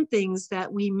shown things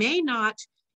that we may not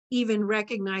even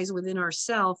recognize within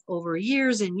ourselves over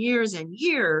years and years and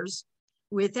years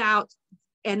without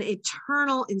an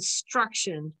eternal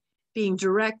instruction being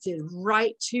directed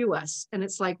right to us. And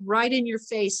it's like right in your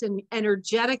face, and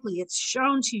energetically it's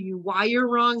shown to you why you're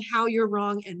wrong, how you're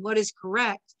wrong, and what is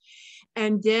correct.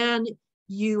 And then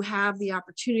you have the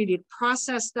opportunity to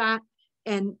process that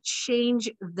and change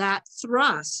that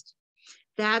thrust.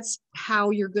 That's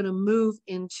how you're going to move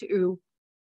into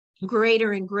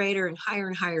greater and greater and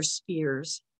higher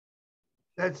spheres.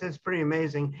 That's pretty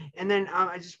amazing. And then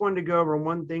I just wanted to go over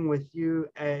one thing with you.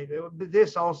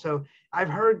 This also, I've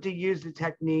heard to use the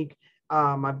technique,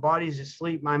 my body's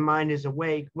asleep, my mind is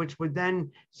awake, which would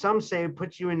then, some say,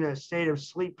 put you in a state of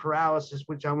sleep paralysis,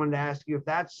 which I wanted to ask you if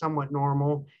that's somewhat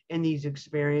normal in these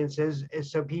experiences,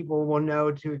 so people will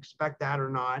know to expect that or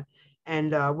not.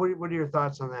 And what are your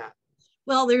thoughts on that?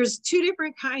 Well, there's two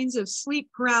different kinds of sleep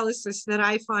paralysis that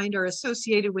I find are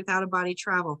associated with out-of-body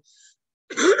travel.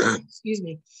 Excuse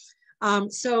me.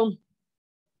 So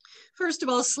first of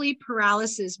all, sleep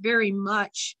paralysis very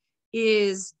much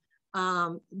is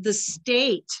the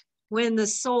state when the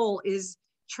soul is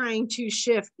trying to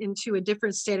shift into a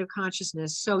different state of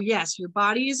consciousness. So yes, your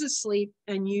body is asleep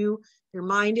and your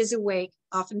mind is awake.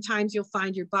 Oftentimes you'll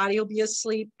find your body will be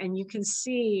asleep and you can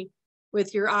see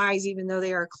with your eyes, even though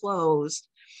they are closed.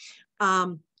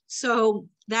 So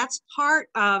that's part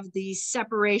of the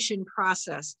separation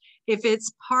process. If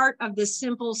it's part of the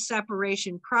simple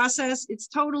separation process, it's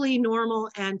totally normal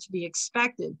and to be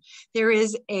expected. There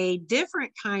is a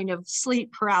different kind of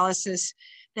sleep paralysis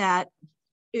that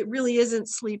it really isn't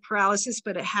sleep paralysis,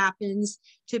 but it happens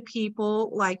to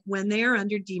people like when they're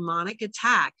under demonic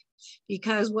attack.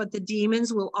 Because what the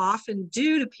demons will often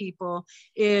do to people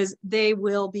is they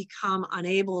will become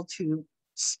unable to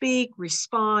speak,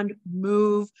 respond,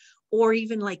 move, or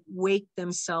even like wake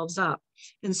themselves up.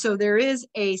 And so there is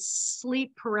a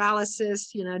sleep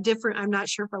paralysis, different, I'm not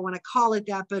sure if I want to call it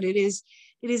that, but it is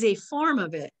a form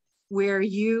of it where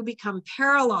you become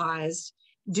paralyzed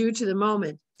due to the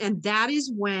moment. And that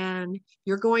is when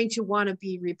you're going to want to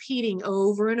be repeating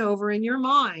over and over in your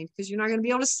mind, because you're not going to be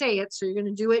able to say it. So you're going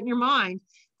to do it in your mind.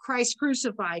 Christ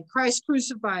crucified, Christ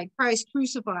crucified, Christ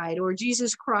crucified, or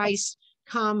Jesus Christ,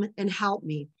 come and help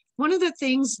me. One of the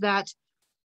things that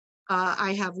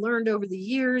I have learned over the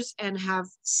years and have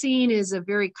seen is a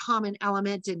very common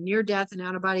element in near-death and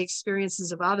out-of-body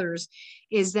experiences of others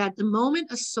is that the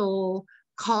moment a soul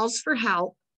calls for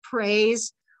help,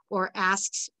 prays, or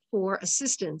asks for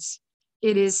assistance,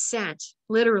 it is sent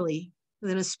literally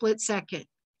within a split second.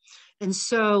 And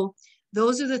so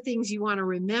those are the things you want to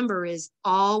remember is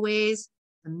always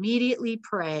immediately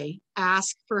pray,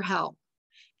 ask for help.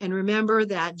 And remember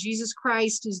that Jesus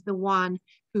Christ is the one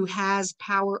who has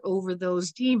power over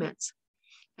those demons.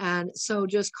 And so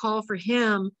just call for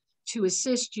him to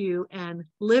assist you and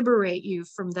liberate you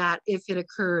from that if it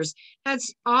occurs.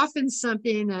 That's often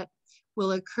something that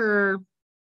will occur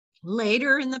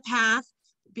later in the path,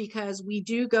 because we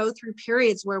do go through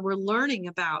periods where we're learning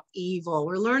about evil,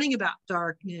 we're learning about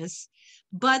darkness,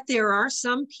 but there are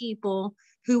some people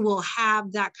who will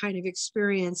have that kind of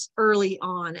experience early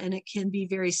on, and it can be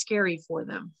very scary for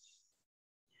them.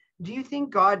 Do you think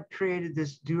God created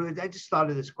this dual? I just thought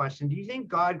of this question. Do you think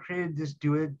God created this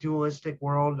dualistic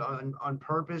world on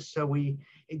purpose so we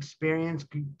experience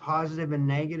positive and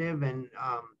negative? And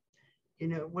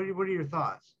what are your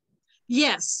thoughts?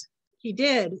 Yes, he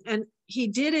did. And he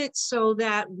did it so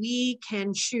that we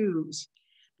can choose.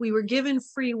 We were given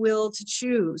free will to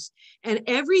choose. And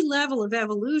every level of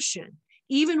evolution,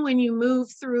 even when you move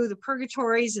through the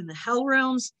purgatories and the hell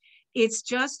realms, it's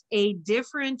just a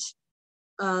different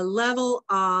level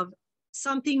of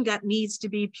something that needs to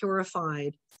be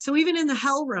purified. So even in the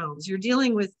hell realms, you're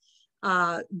dealing with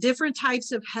different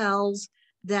types of hells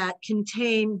that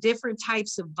contain different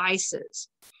types of vices,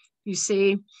 you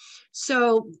see.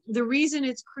 So the reason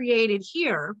it's created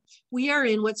here, we are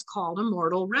in what's called a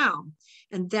mortal realm,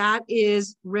 and that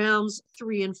is realms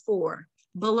 3 and 4.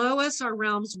 Below us are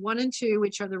realms 1 and 2,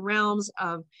 which are the realms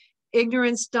of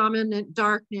ignorance, dominant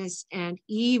darkness, and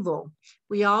evil.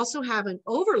 We also have an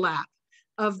overlap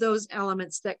of those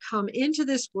elements that come into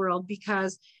this world,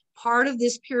 because part of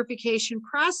this purification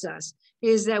process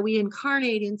is that we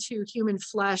incarnate into human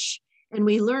flesh and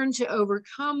we learn to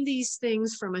overcome these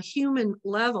things from a human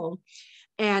level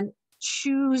and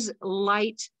choose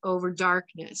light over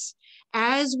darkness.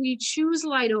 As we choose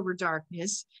light over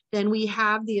darkness, then we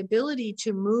have the ability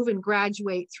to move and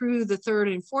graduate through the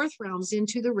 3rd and 4th realms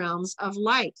into the realms of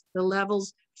light, the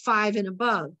levels 5 and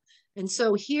above. And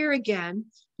so here again,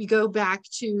 you go back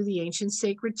to the ancient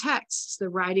sacred texts, the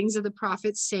writings of the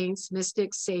prophets, saints,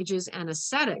 mystics, sages, and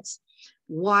ascetics.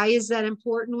 Why is that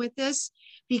important with this?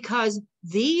 Because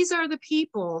these are the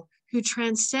people who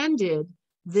transcended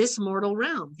this mortal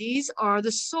realm. These are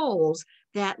the souls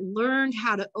that learned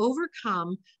how to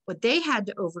overcome what they had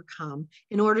to overcome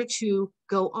in order to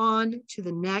go on to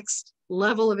the next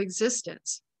level of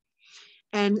existence.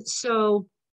 And so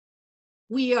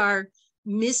we are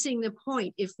missing the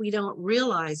point if we don't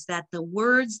realize that the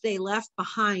words they left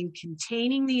behind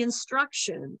containing the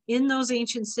instruction in those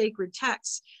ancient sacred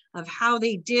texts of how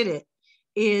they did it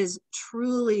is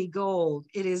truly gold.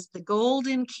 It is the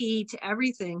golden key to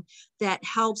everything that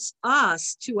helps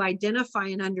us to identify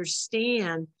and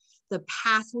understand the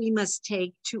path we must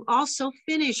take to also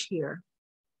finish here,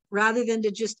 rather than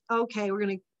to just, okay, we're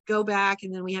going to go back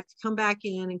and then we have to come back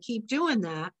in and keep doing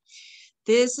that.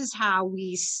 This is how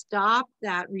we stop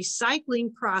that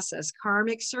recycling process,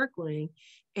 karmic circling,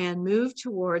 and move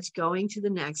towards going to the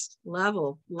next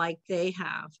level like they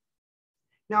have.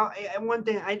 Now, one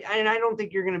thing, I don't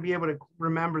think you're going to be able to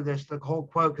remember this, the whole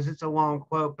quote, because it's a long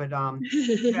quote. But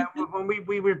yeah, when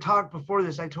we were talked before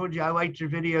this, I told you I liked your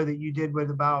video that you did with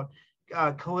about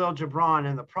Kalil Gibran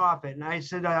and the Prophet, and I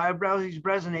said I always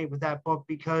resonate with that book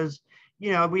because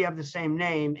we have the same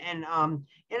name, and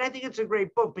I think it's a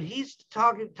great book. But he's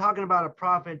talking about a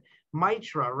prophet,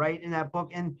 Mitra, right, in that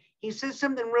book, and he says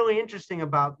something really interesting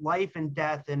about life and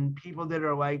death and people that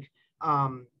are like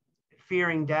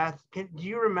fearing death. Do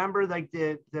you remember like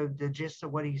the gist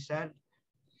of what he said?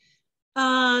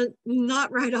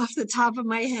 Not right off the top of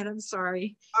my head. I'm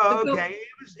sorry. Oh, okay.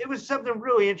 It was something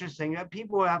really interesting.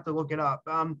 People will have to look it up.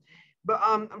 But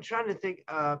I'm trying to think.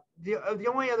 The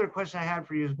only other question I had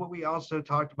for you is what we also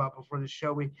talked about before the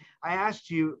show. I asked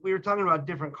you. We were talking about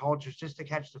different cultures just to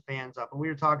catch the fans up, and we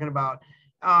were talking about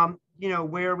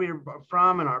where we were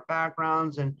from and our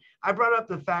backgrounds. And I brought up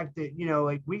the fact that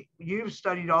like you've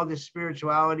studied all this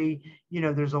spirituality.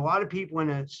 There's a lot of people in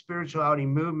a spirituality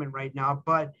movement right now,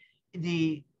 but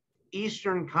the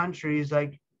Eastern countries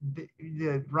like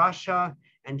the Russia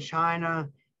and China,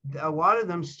 a lot of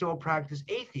them still practice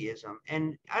atheism,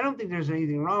 and I don't think there's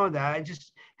anything wrong with that. I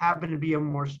just happen to be a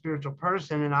more spiritual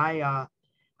person, and I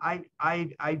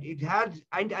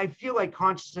feel like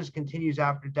consciousness continues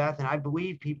after death, and I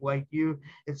believe people like you.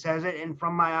 It says it, and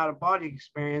from my out of body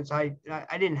experience, I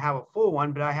didn't have a full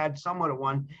one, but I had somewhat of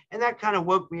one, and that kind of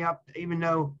woke me up. Even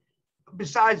though,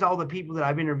 besides all the people that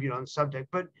I've interviewed on the subject,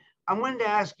 but I wanted to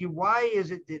ask you, why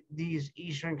is it that these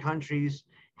Eastern countries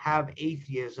have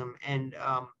atheism, and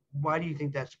why do you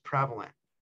think that's prevalent?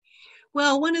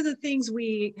 Well, one of the things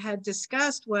we had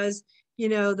discussed was,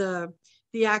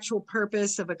 the actual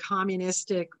purpose of a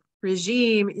communistic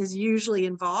regime is usually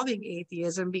involving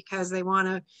atheism because they want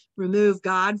to remove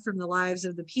God from the lives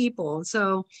of the people. And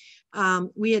so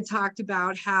we had talked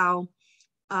about how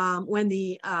when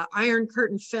the Iron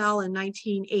Curtain fell in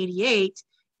 1988,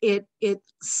 it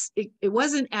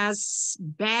wasn't as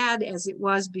bad as it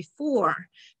was before,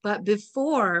 but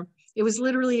before it was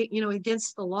literally,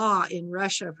 against the law in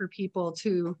Russia for people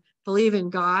to believe in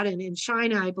God. And in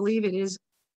China, I believe it is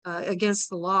against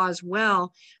the law as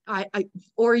well.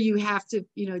 Or you have to,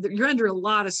 you're under a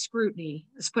lot of scrutiny.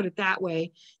 Let's put it that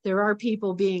way. There are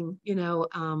people being,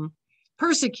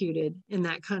 persecuted in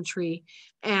that country,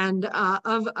 and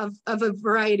of a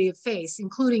variety of faiths,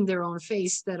 including their own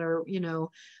faiths that are,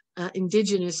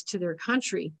 indigenous to their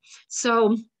country.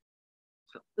 So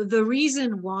the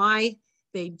reason why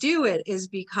they do it is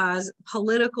because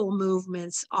political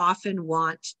movements often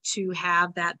want to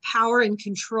have that power and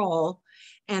control.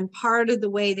 And part of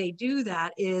the way they do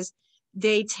that is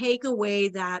they take away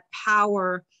that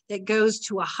power that goes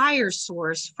to a higher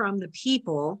source from the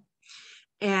people.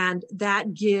 And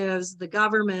that gives the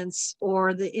governments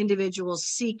or the individuals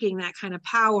seeking that kind of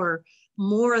power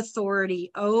more authority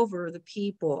over the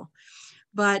people.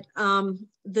 But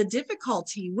the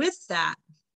difficulty with that,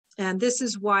 and this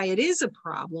is why it is a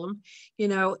problem,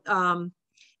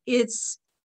 it's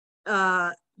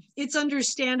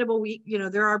understandable.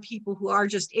 There are people who are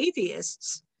just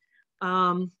atheists.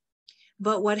 But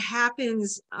what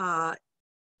happens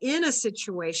in a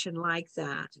situation like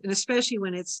that, and especially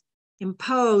when it's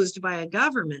imposed by a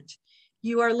government,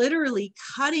 you are literally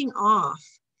cutting off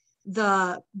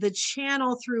the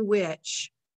channel through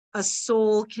which a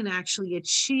soul can actually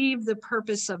achieve the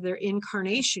purpose of their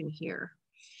incarnation here.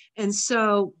 And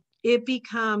so it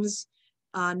becomes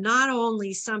not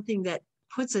only something that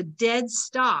puts a dead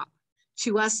stop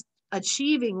to us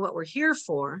achieving what we're here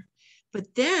for,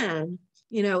 but then,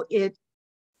 it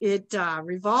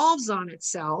revolves on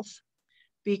itself,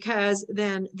 because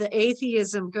then the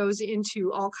atheism goes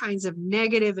into all kinds of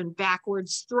negative and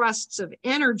backwards thrusts of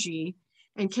energy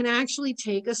and can actually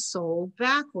take a soul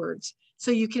backwards.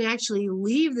 So you can actually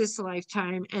leave this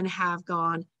lifetime and have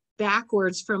gone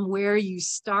backwards from where you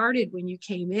started when you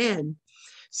came in.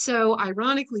 So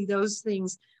ironically, those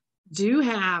things do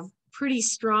have pretty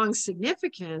strong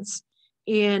significance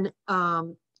in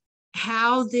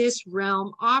how this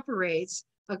realm operates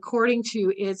according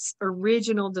to its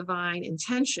original divine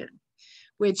intention,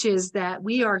 which is that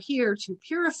we are here to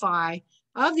purify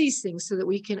of these things so that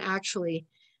we can actually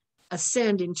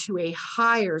ascend into a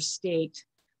higher state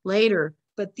later.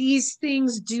 But these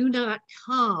things do not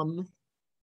come.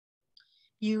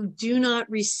 You do not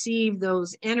receive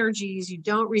those energies. You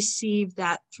don't receive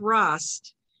that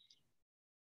thrust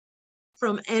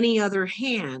from any other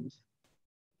hand.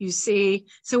 You see,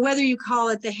 so whether you call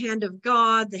it the hand of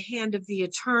God, the hand of the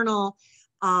eternal,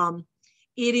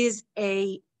 it is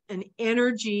an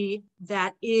energy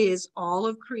that is all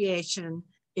of creation.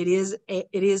 It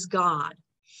is God.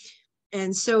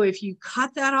 And so if you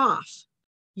cut that off,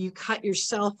 you cut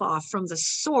yourself off from the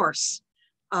source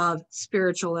of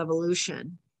spiritual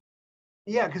evolution.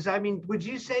 Yeah, because I mean, would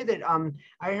you say that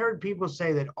I heard people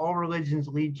say that all religions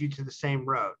lead you to the same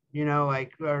road,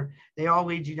 or they all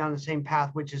lead you down the same path,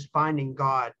 which is finding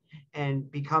God and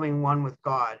becoming one with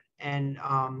God. And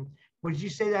would you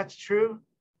say that's true?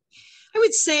 I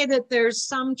would say that there's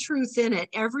some truth in it.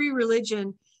 Every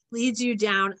religion leads you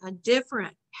down a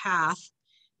different path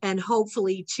and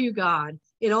hopefully to God.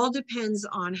 It all depends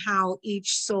on how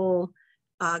each soul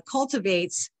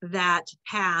cultivates that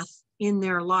path in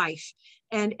their life.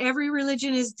 And every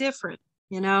religion is different,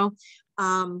 when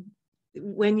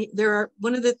there are,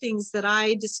 one of the things that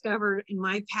I discovered in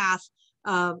my path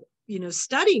of,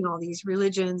 studying all these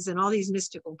religions and all these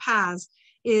mystical paths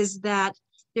is that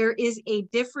there is a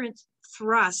different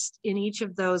thrust in each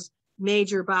of those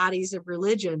major bodies of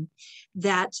religion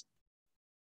that,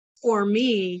 for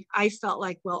me, I felt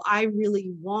like, well, I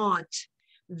really want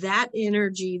that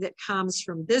energy that comes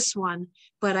from this one,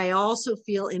 but I also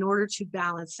feel in order to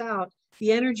balance out,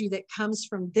 the energy that comes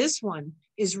from this one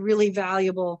is really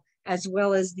valuable, as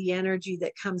well as the energy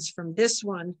that comes from this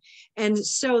one. And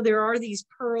so there are these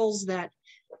pearls that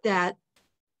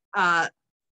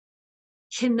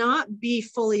cannot be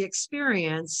fully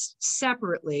experienced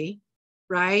separately,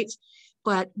 right?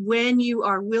 But when you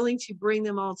are willing to bring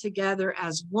them all together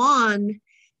as one,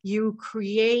 you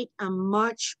create a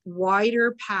much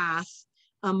wider path,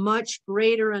 a much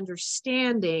greater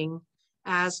understanding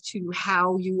as to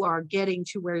how you are getting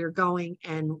to where you're going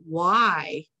and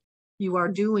why you are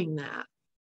doing that.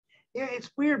 Yeah,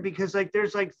 it's weird because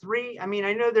there's three. I mean,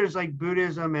 I know there's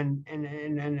Buddhism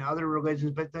and other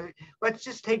religions, but let's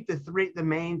just take the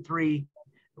main three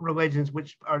religions,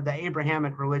 which are the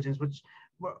Abrahamic religions, which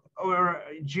or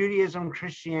Judaism,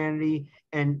 Christianity,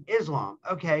 and Islam.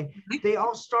 Okay, they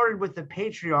all started with the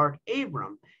patriarch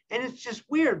Abram, and it's just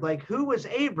weird. Who was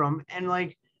Abram? And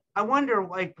I wonder,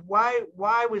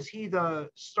 why was he the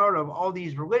start of all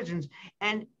these religions?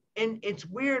 And and it's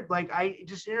weird. Like, I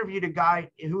just interviewed a guy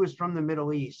who was from the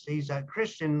Middle East. He's a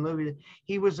Christian living.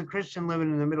 He was a Christian living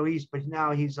in the Middle East, but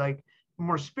now he's like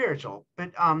more spiritual.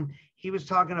 But he was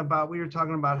talking about. We were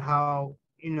talking about how,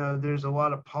 there's a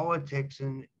lot of politics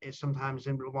and sometimes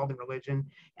involving religion,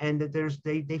 and that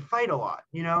they fight a lot.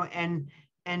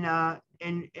 And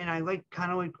I like,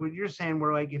 kind of like what you're saying,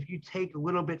 where like if you take a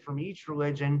little bit from each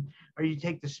religion, or you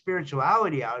take the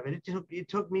spirituality out of it. It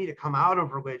took me to come out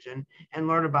of religion and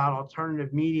learn about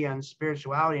alternative media and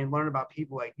spirituality, and learn about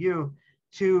people like you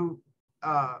to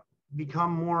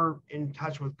become more in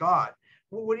touch with God.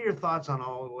 What are your thoughts on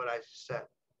all of what I said?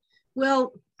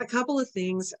 Well, a couple of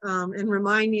things, and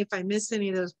remind me if I miss any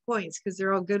of those points, because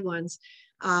they're all good ones.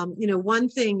 One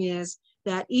thing is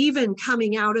that even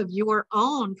coming out of your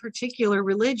own particular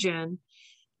religion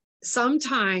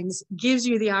sometimes gives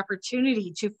you the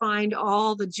opportunity to find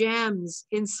all the gems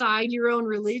inside your own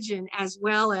religion, as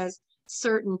well as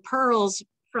certain pearls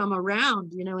from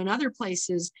around, in other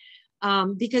places.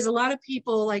 Because a lot of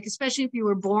people, like, especially if you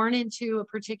were born into a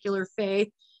particular faith,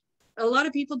 a lot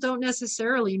of people don't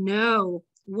necessarily know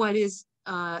what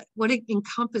it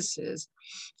encompasses.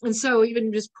 And so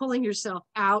even just pulling yourself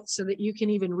out so that you can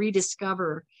even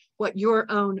rediscover what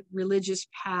your own religious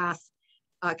path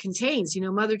contains.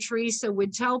 Mother Teresa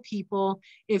would tell people,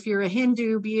 if you're a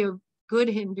Hindu, be a good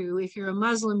Hindu. If you're a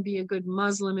Muslim, be a good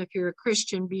Muslim. If you're a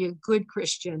Christian, be a good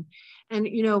Christian. And,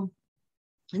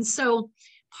 and so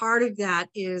part of that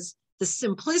is the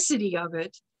simplicity of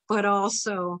it, but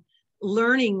also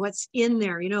learning what's in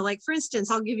there. Like, for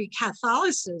instance, I'll give you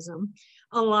Catholicism.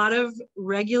 A lot of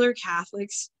regular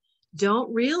Catholics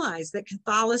don't realize that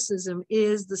Catholicism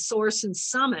is the source and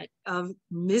summit of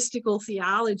mystical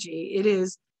theology. It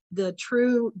is the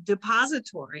true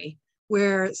depository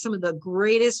where some of the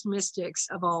greatest mystics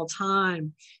of all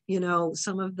time,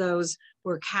 some of those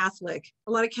were Catholic.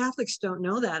 A lot of Catholics don't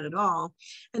know that at all.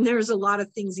 And there's a lot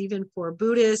of things even for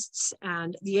Buddhists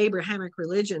and the Abrahamic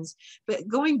religions. But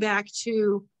going back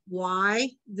to why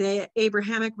the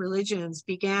Abrahamic religions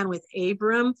began with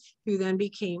Abram, who then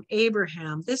became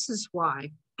Abraham, this is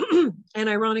why. And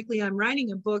ironically, I'm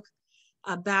writing a book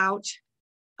about,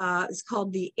 it's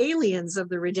called The Aliens of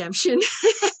the Redemption.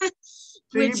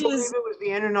 So you believe it was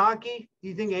the Anunnaki? Do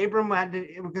you think Abram had to?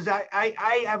 Because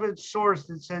I have a source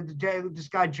that said this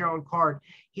guy Gerald Clark,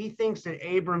 he thinks that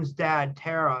Abram's dad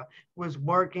Terah was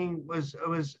working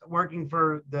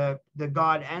for the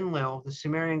god Enlil, the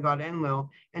Sumerian god Enlil,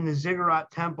 in the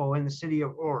Ziggurat temple in the city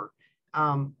of Ur.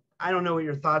 I don't know what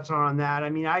your thoughts are on that. I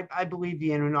mean, I believe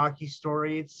the Anunnaki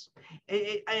story.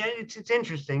 It's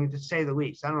interesting, to say the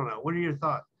least. I don't know. What are your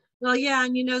thoughts? Well, yeah,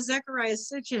 and Zecharia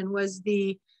Sitchin was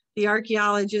the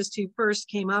archaeologist who first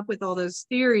came up with all those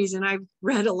theories, and I've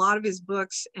read a lot of his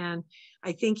books, and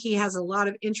I think he has a lot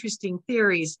of interesting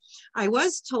theories. I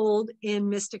was told in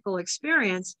mystical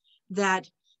experience that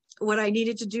what I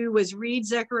needed to do was read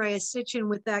Zecharia Sitchin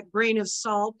with that grain of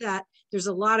salt, that there's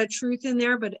a lot of truth in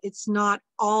there, but it's not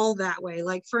all that way.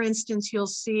 Like, for instance, you'll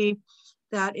see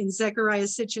that in Zecharia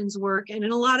Sitchin's work, and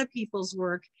in a lot of people's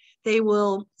work, they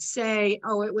will say,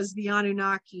 oh, it was the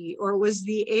Anunnaki, or it was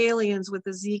the aliens with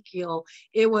Ezekiel.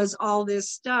 It was all this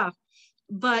stuff,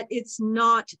 but it's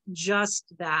not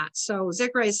just that. So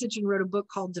Zecharia Sitchin wrote a book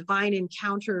called Divine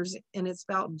Encounters, and it's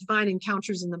about divine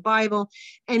encounters in the Bible.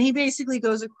 And he basically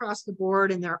goes across the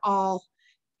board, and they're all,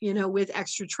 with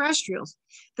extraterrestrials.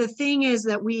 The thing is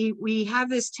that we have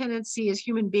this tendency as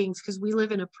human beings, because we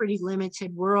live in a pretty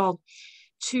limited world,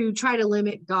 to try to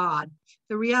limit God.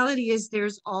 The reality is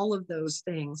there's all of those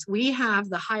things. We have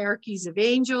the hierarchies of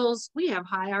angels, we have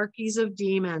hierarchies of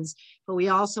demons, but we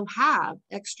also have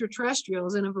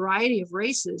extraterrestrials in a variety of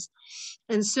races.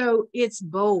 And so it's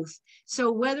both. So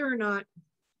whether or not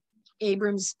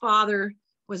Abram's father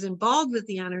was involved with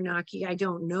the Anunnaki, I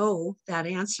don't know that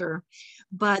answer.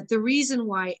 But the reason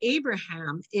why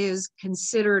Abraham is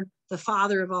considered the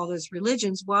father of all those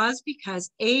religions was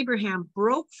because Abraham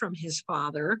broke from his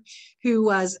father, who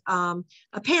was a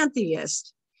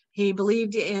pantheist. He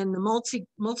believed in the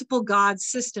multiple God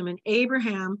system. And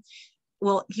Abraham,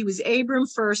 well, he was Abram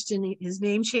first, and his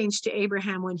name changed to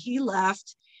Abraham when he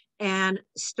left and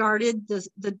started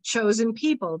the chosen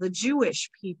people, the Jewish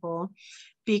people,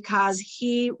 because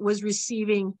he was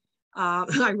receiving,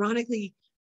 ironically,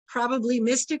 probably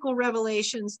mystical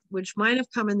revelations, which might have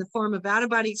come in the form of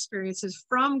out-of-body experiences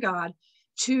from God,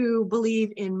 to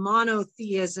believe in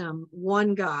monotheism,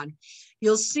 one God.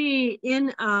 You'll see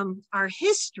in our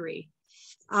history,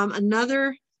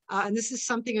 another, and this is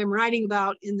something I'm writing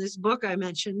about in this book I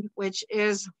mentioned, which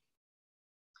is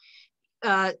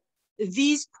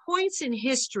these points in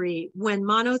history when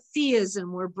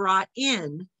monotheism were brought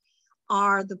in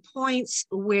are the points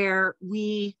where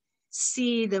we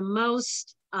see the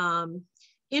most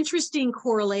interesting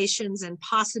correlations and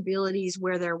possibilities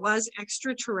where there was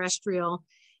extraterrestrial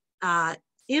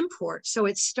import. So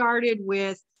it started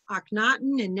with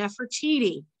Akhenaten and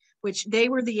Nefertiti, which they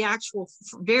were the actual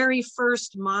very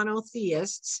first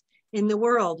monotheists in the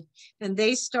world. And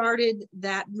they started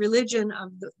that religion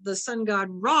of the sun god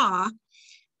Ra,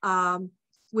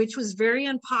 which was very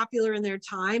unpopular in their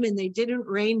time, and they didn't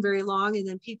reign very long. And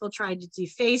then people tried to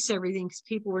deface everything because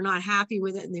people were not happy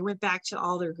with it, and they went back to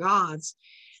all their gods.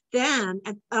 Then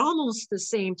at almost the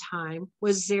same time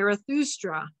was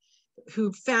Zarathustra,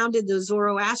 who founded the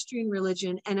Zoroastrian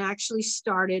religion and actually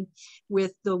started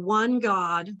with the one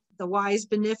God, the wise,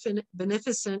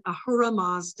 beneficent Ahura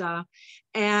Mazda.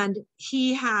 And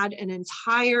he had an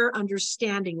entire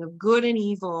understanding of good and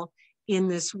evil in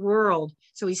this world.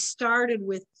 So he started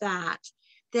with that.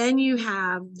 Then you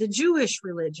have the Jewish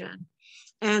religion.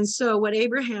 And so what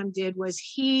Abraham did was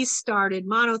he started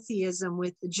monotheism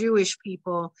with the Jewish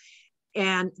people.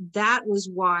 And that was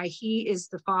why he is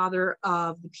the father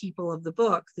of the people of the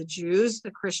book, the Jews,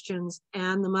 the Christians,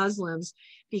 and the Muslims,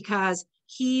 because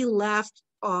he left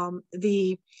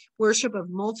the worship of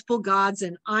multiple gods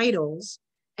and idols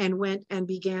and went and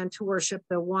began to worship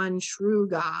the one true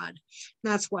God.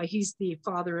 That's why he's the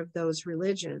father of those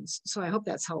religions. So I hope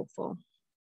that's helpful.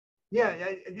 Yeah,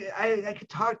 I could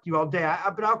talk to you all day,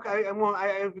 but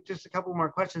I have just a couple more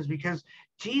questions, because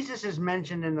Jesus is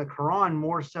mentioned in the Quran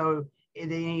more so than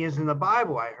he is in the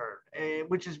Bible, I heard,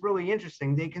 which is really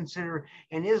interesting.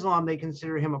 In Islam, they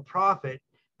consider him a prophet,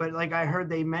 but like I heard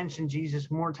they mention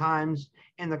Jesus more times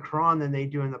in the Quran than they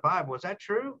do in the Bible. Is that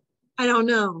true? I don't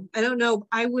know.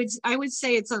 I would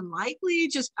say it's unlikely.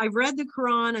 Just I've read the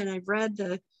Quran and I've read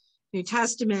the New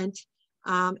Testament,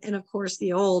 and of course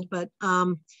the Old, but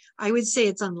I would say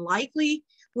it's unlikely.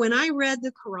 When I read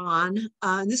the Quran,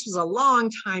 and this was a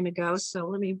long time ago, so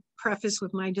let me preface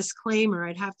with my disclaimer,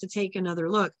 I'd have to take another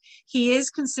look. He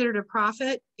is considered a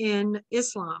prophet in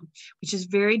Islam, which is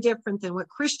very different than what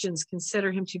Christians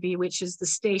consider him to be, which is the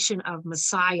station of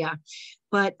Messiah.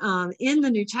 But in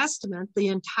the New Testament, the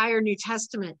entire New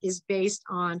Testament is based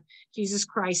on Jesus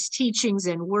Christ's teachings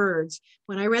and words.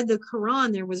 When I read the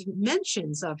Quran, there was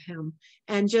mentions of him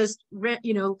and just,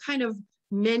 kind of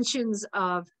mentions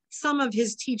of some of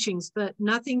his teachings, but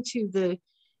nothing to the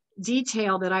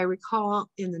detail that I recall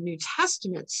in the New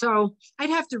Testament. So I'd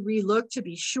have to relook to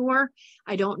be sure.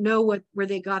 I don't know where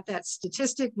they got that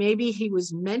statistic. Maybe he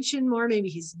was mentioned more, maybe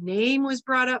his name was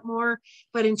brought up more,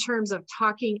 but in terms of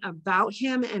talking about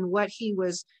him and what he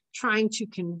was trying to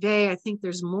convey, I think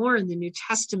there's more in the New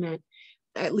Testament.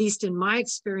 At least in my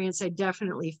experience, I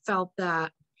definitely felt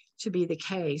that to be the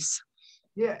case.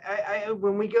 Yeah, I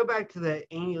when we go back to the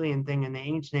alien thing and the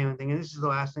ancient alien thing, and this is the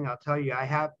last thing I'll tell you,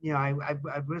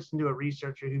 I've listened to a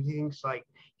researcher who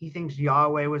he thinks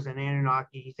Yahweh was an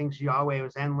Anunnaki, he thinks Yahweh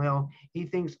was Enlil, he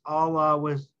thinks Allah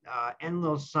was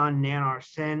Enlil's son Nanar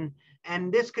Sin,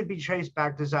 and this could be traced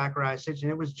back to Zechariah Sitchin.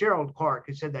 It was Gerald Clark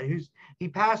who said that. He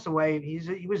passed away.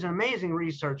 He was an amazing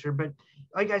researcher, but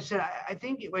like I said, I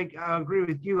think I agree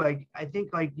with you. I think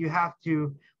you have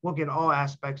to look at all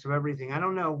aspects of everything. I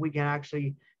don't know if we can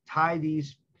actually tie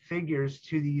these figures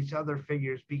to these other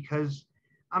figures, because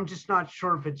I'm just not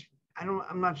sure if it's, I don't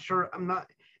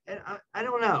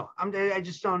know. I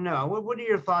just don't know. What are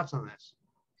your thoughts on this?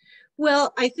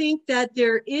 Well, I think that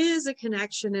there is a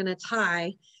connection and a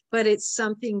tie, but it's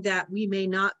something that we may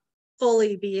not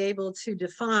fully be able to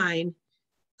define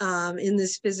in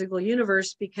this physical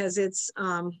universe, because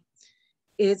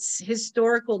it's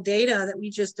historical data that we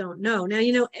just don't know. Now,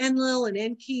 Enlil and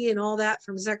Enki and all that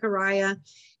from Zechariah,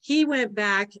 he went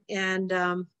back and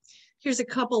here's a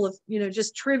couple of,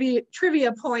 just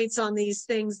trivia points on these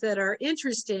things that are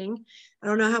interesting. I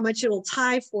don't know how much it will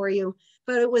tie for you,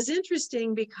 but it was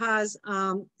interesting because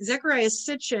Zechariah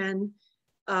Sitchin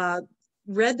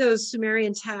read those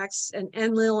Sumerian texts and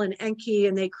Enlil and Enki,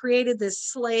 and they created this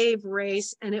slave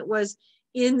race, and it was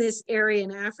in this area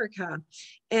in Africa.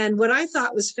 And what I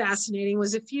thought was fascinating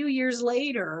was a few years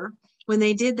later, when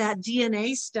they did that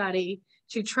DNA study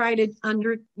to try to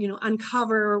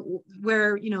uncover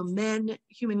where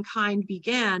humankind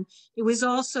began, it was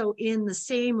also in the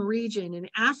same region in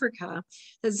Africa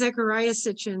that Zechariah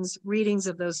Sitchin's readings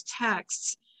of those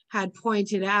texts had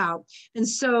pointed out. And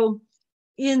so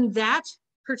in that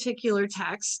particular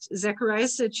text, Zechariah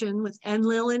Sitchin with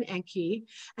Enlil and Enki,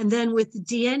 and then with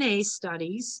DNA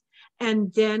studies,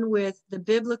 and then with the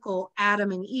biblical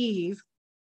Adam and Eve,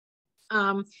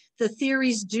 the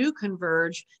theories do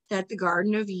converge that the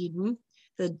Garden of Eden,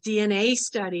 the DNA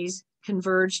studies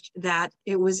converged that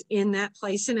it was in that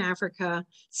place in Africa.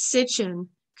 Sitchin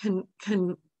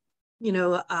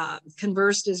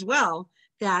conversed as well,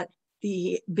 that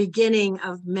the beginning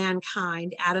of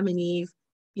mankind, Adam and Eve,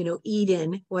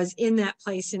 Eden, was in that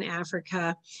place in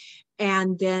Africa.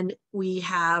 And then we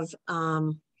have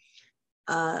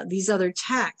these other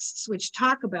texts which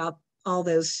talk about all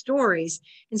those stories.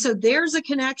 And so there's a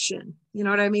connection, you know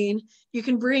what I mean? You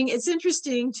can bring, it's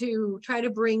interesting to try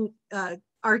to bring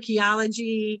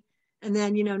archaeology, and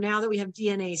then, now that we have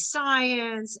DNA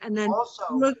science, and then also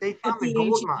look they at found the the gold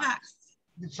ancient mine. texts.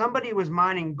 Somebody was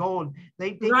mining gold.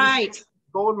 They Right.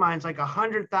 gold mines like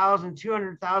 100,000,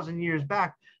 200,000 years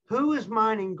back. Who was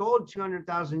mining gold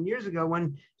 200,000 years ago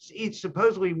when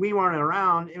supposedly we weren't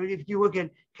around? If you look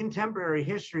at contemporary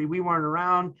history, we weren't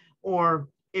around, or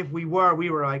if we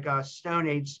were like a Stone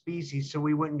Age species, so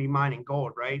we wouldn't be mining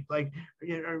gold, right? Like,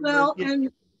 well,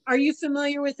 and are you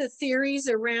familiar with the theories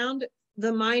around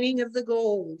the mining of the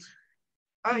gold?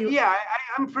 Yeah,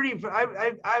 I'm pretty.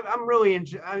 I'm really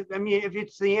into. I mean, if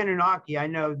it's the Anunnaki, I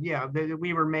know. Yeah,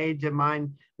 we were made to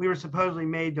mine. We were supposedly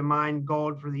made to mine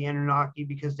gold for the Anunnaki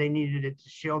because they needed it to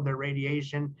shield their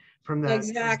radiation from the.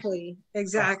 Exactly.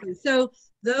 So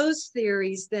those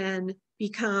theories then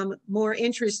become more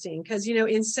interesting because,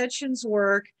 in Sitchin's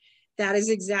work, that is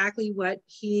exactly what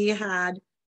he had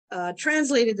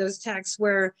translated those texts,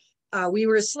 where we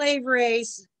were a slave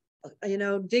race,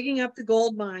 digging up the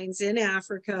gold mines in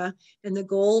Africa, and the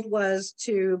gold was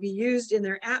to be used in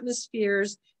their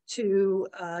atmospheres to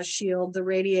shield the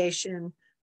radiation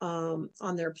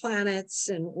on their planets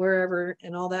and wherever,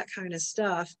 and all that kind of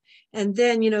stuff. And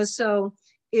then, so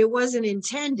it wasn't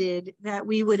intended that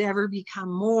we would ever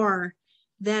become more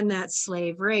than that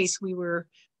slave race. We were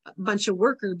a bunch of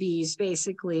worker bees,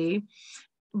 basically.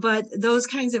 But those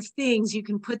kinds of things, you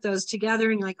can put those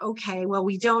together and like, okay, well,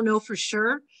 we don't know for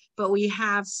sure, but we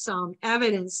have some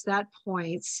evidence that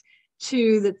points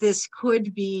to that this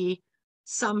could be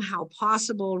somehow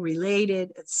possible,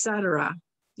 related, etc.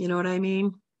 You know what I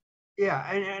mean? Yeah,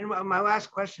 and my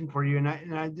last question for you,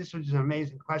 and this was an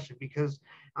amazing question because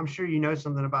I'm sure you know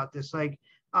something about this. Like,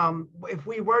 if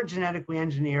we were genetically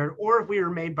engineered, or if we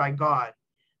were made by God,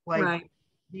 like right.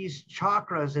 These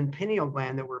chakras and pineal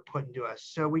gland that were put into us,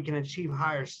 so we can achieve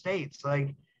higher states.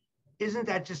 Like, isn't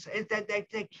that just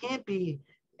that can't be?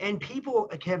 And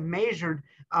people have measured.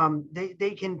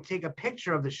 They can take a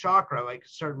picture of the chakra like a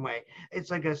certain way. It's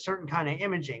like a certain kind of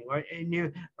imaging, right?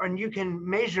 And you can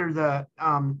measure the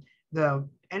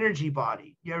energy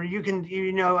body. You can,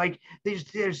 like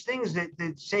there's things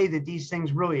that say that these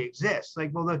things really exist.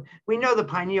 Like, well, we know the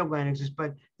pineal gland exists,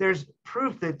 but there's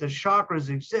proof that the chakras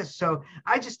exist. So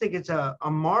I just think it's a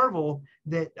marvel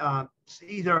that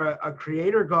either a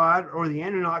creator God or the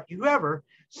Anunnaki, whoever,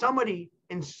 somebody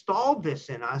installed this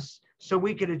in us so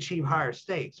we could achieve higher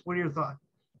states. What are your thoughts?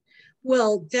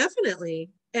 Well,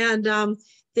 definitely. And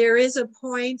there is a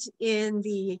point in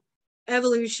the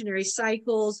evolutionary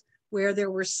cycles where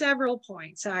there were several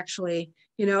points, actually,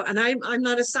 and I'm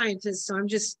not a scientist, so I'm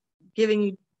just giving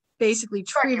you basically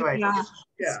trivia.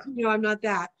 Yeah. I'm not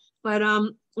that, but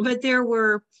there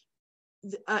were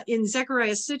in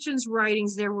Zecharia Sitchin's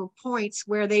writings, there were points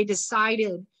where they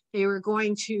decided they were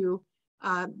going to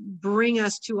bring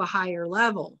us to a higher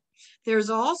level. There's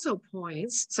also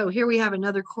points, so here we have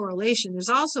another correlation. There's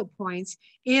also points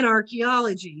in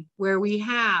archaeology where we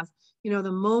have, the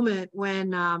moment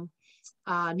when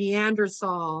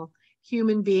Neanderthal,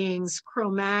 human beings,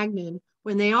 Cro-Magnon,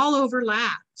 when they all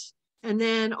overlapped. And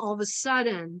then all of a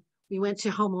sudden, we went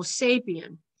to Homo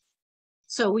sapien.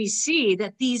 So we see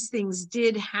that these things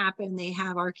did happen. They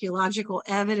have archaeological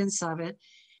evidence of it.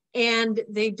 And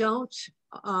they don't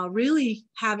really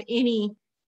have any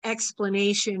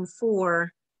explanation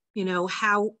for,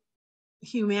 how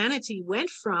humanity went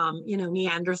from,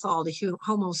 Neanderthal to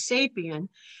Homo sapien.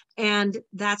 And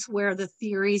that's where the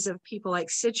theories of people like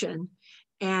Sitchin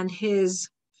and his,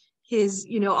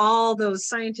 all those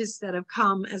scientists that have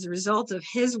come as a result of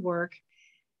his work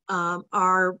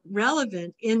are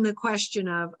relevant in the question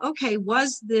of, okay,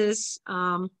 was this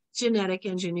genetic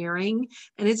engineering?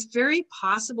 And it's very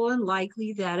possible and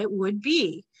likely that it would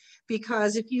be,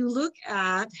 because if you look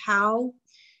at how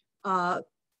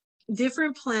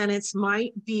different planets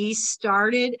might be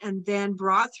started and then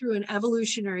brought through an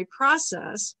evolutionary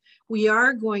process, we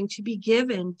are going to be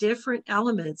given different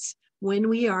elements when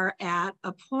we are at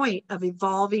a point of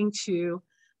evolving to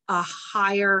a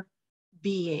higher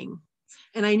being.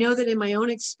 And I know that in my own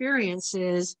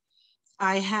experiences,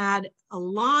 I had a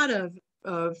lot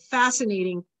of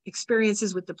fascinating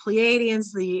experiences with the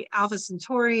Pleiadians, the Alpha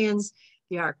Centaurians,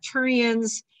 the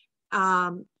Arcturians,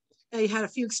 I had a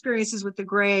few experiences with the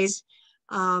Greys,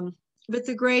 but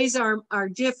the Greys are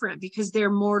different because they're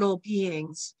mortal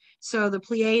beings. So the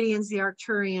Pleiadians, the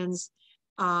Arcturians,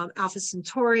 Alpha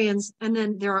Centaurians, and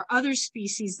then there are other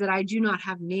species that I do not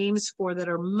have names for that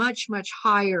are much, much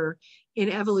higher in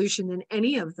evolution than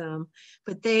any of them,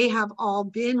 but they have all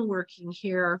been working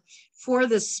here for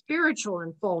the spiritual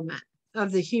unfoldment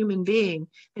of the human being.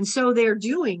 And so they're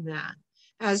doing that.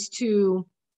 As to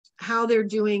how they're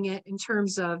doing it in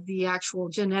terms of the actual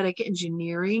genetic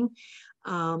engineering,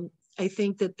 I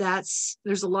think that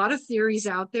there's a lot of theories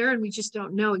out there, and we just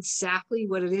don't know exactly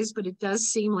what it is, but it does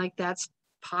seem like that's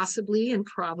possibly and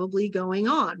probably going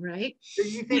on, right? Do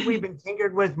you think we've been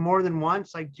tinkered with more than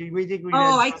once? Like, do we think we've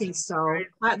Oh, had I think so.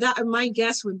 My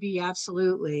guess would be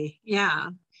absolutely, yeah.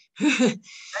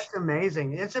 That's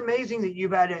amazing. It's amazing that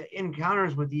you've had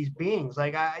encounters with these beings.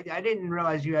 Like I didn't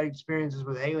realize you had experiences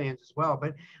with aliens as well,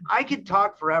 but I could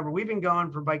talk forever. We've been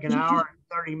going for like an hour and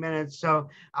 30 minutes. So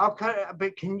I'll cut it,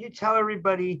 but can you tell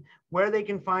everybody where they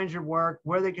can find your work,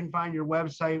 where they can find your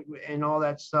website and all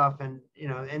that stuff? And, you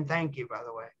know, and thank you, by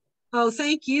the way. Oh,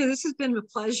 thank you. This has been a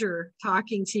pleasure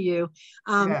talking to you.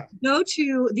 Yeah. Go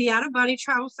to the Out of Body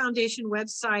Travel Foundation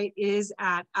website is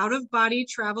at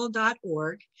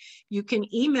outofbodytravel.org. You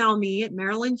can email me at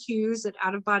Marilynn Hughes at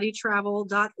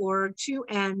outofbodytravel.org, 2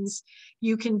 N's.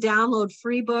 You can download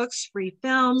free books, free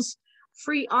films,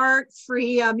 free art,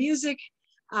 free music.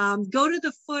 Go to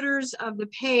the footers of the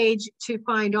page to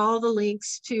find all the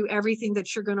links to everything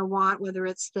that you're going to want, whether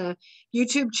it's the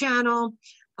YouTube channel,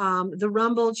 the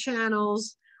Rumble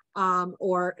channels,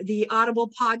 or the Audible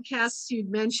podcasts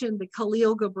you'd mentioned, the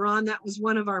Kalil Gibran, that was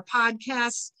one of our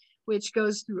podcasts, which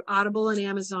goes through Audible and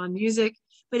Amazon Music.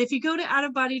 But if you go to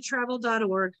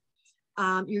outofbodytravel.org,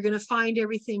 you're going to find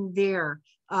everything there.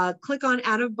 Click on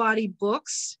Out of Body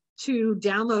Books to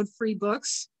download free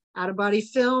books, Out of Body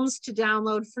Films to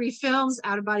download free films,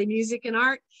 Out of Body Music and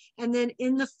Art. And then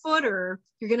in the footer,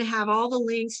 you're going to have all the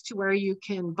links to where you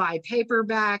can buy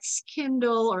paperbacks,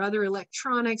 Kindle, or other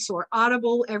electronics, or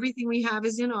Audible. Everything we have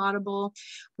is in Audible,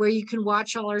 where you can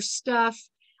watch all our stuff.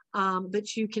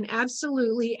 But you can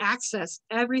absolutely access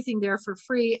everything there for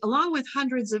free, along with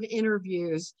hundreds of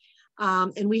interviews.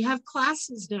 And we have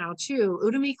classes now too,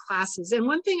 OOBE classes. And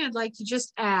one thing I'd like to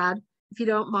just add, if you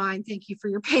don't mind, thank you for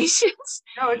your patience.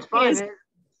 No, it's fine.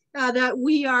 That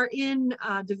we are in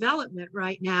development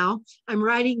right now. I'm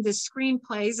writing the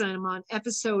screenplays. I'm on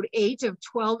episode 8 of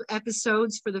 12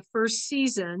 episodes for the first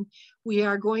season. We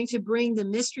are going to bring the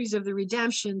Mysteries of the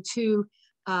Redemption to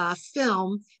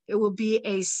film. It will be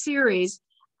a series.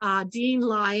 Dean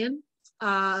Lyon,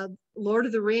 Lord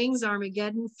of the Rings,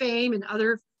 Armageddon fame, and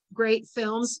other great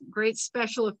films, great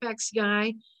special effects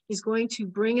guy, is going to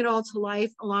bring it all to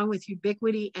life, along with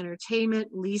Ubiquity Entertainment,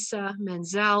 Lisa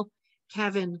Menzel,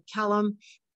 Kevin Kellum.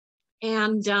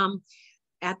 And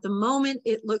at the moment,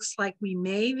 it looks like we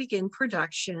may begin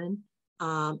production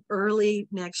early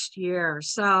next year.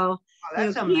 So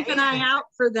keep an eye out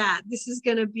for that. This is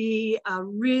going to be a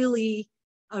really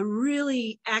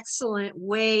excellent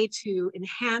way to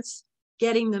enhance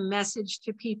getting the message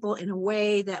to people in a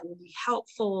way that will be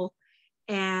helpful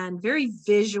and very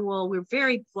visual. We're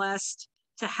very blessed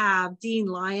to have Dean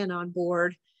Lyon on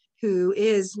board, who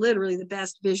is literally the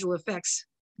best visual effects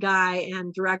guy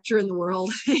and director in the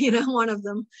world, one of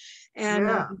them. And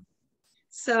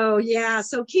so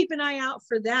keep an eye out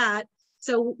for that.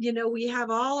 So, we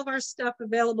have all of our stuff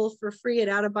available for free at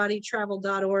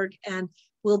outofbodytravel.org, and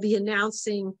we'll be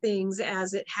announcing things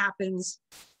as it happens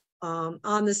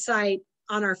on the site,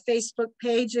 on our Facebook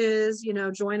pages,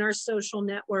 join our social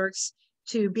networks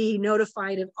to be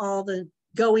notified of all the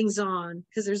goings on,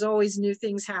 because there's always new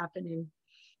things happening.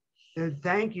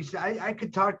 Thank you. I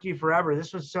could talk to you forever.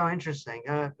 This was so interesting.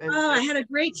 I had a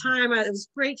great time. It was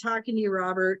great talking to you,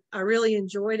 Robert. I really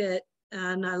enjoyed it.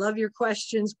 And I love your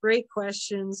questions. Great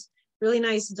questions. Really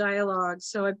nice dialogue.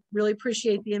 So I really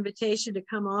appreciate the invitation to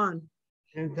come on.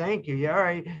 And thank you. Yeah, all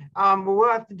right. Well,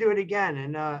 we'll have to do it again.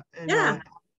 And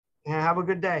have a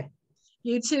good day.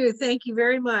 You too. Thank you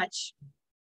very much.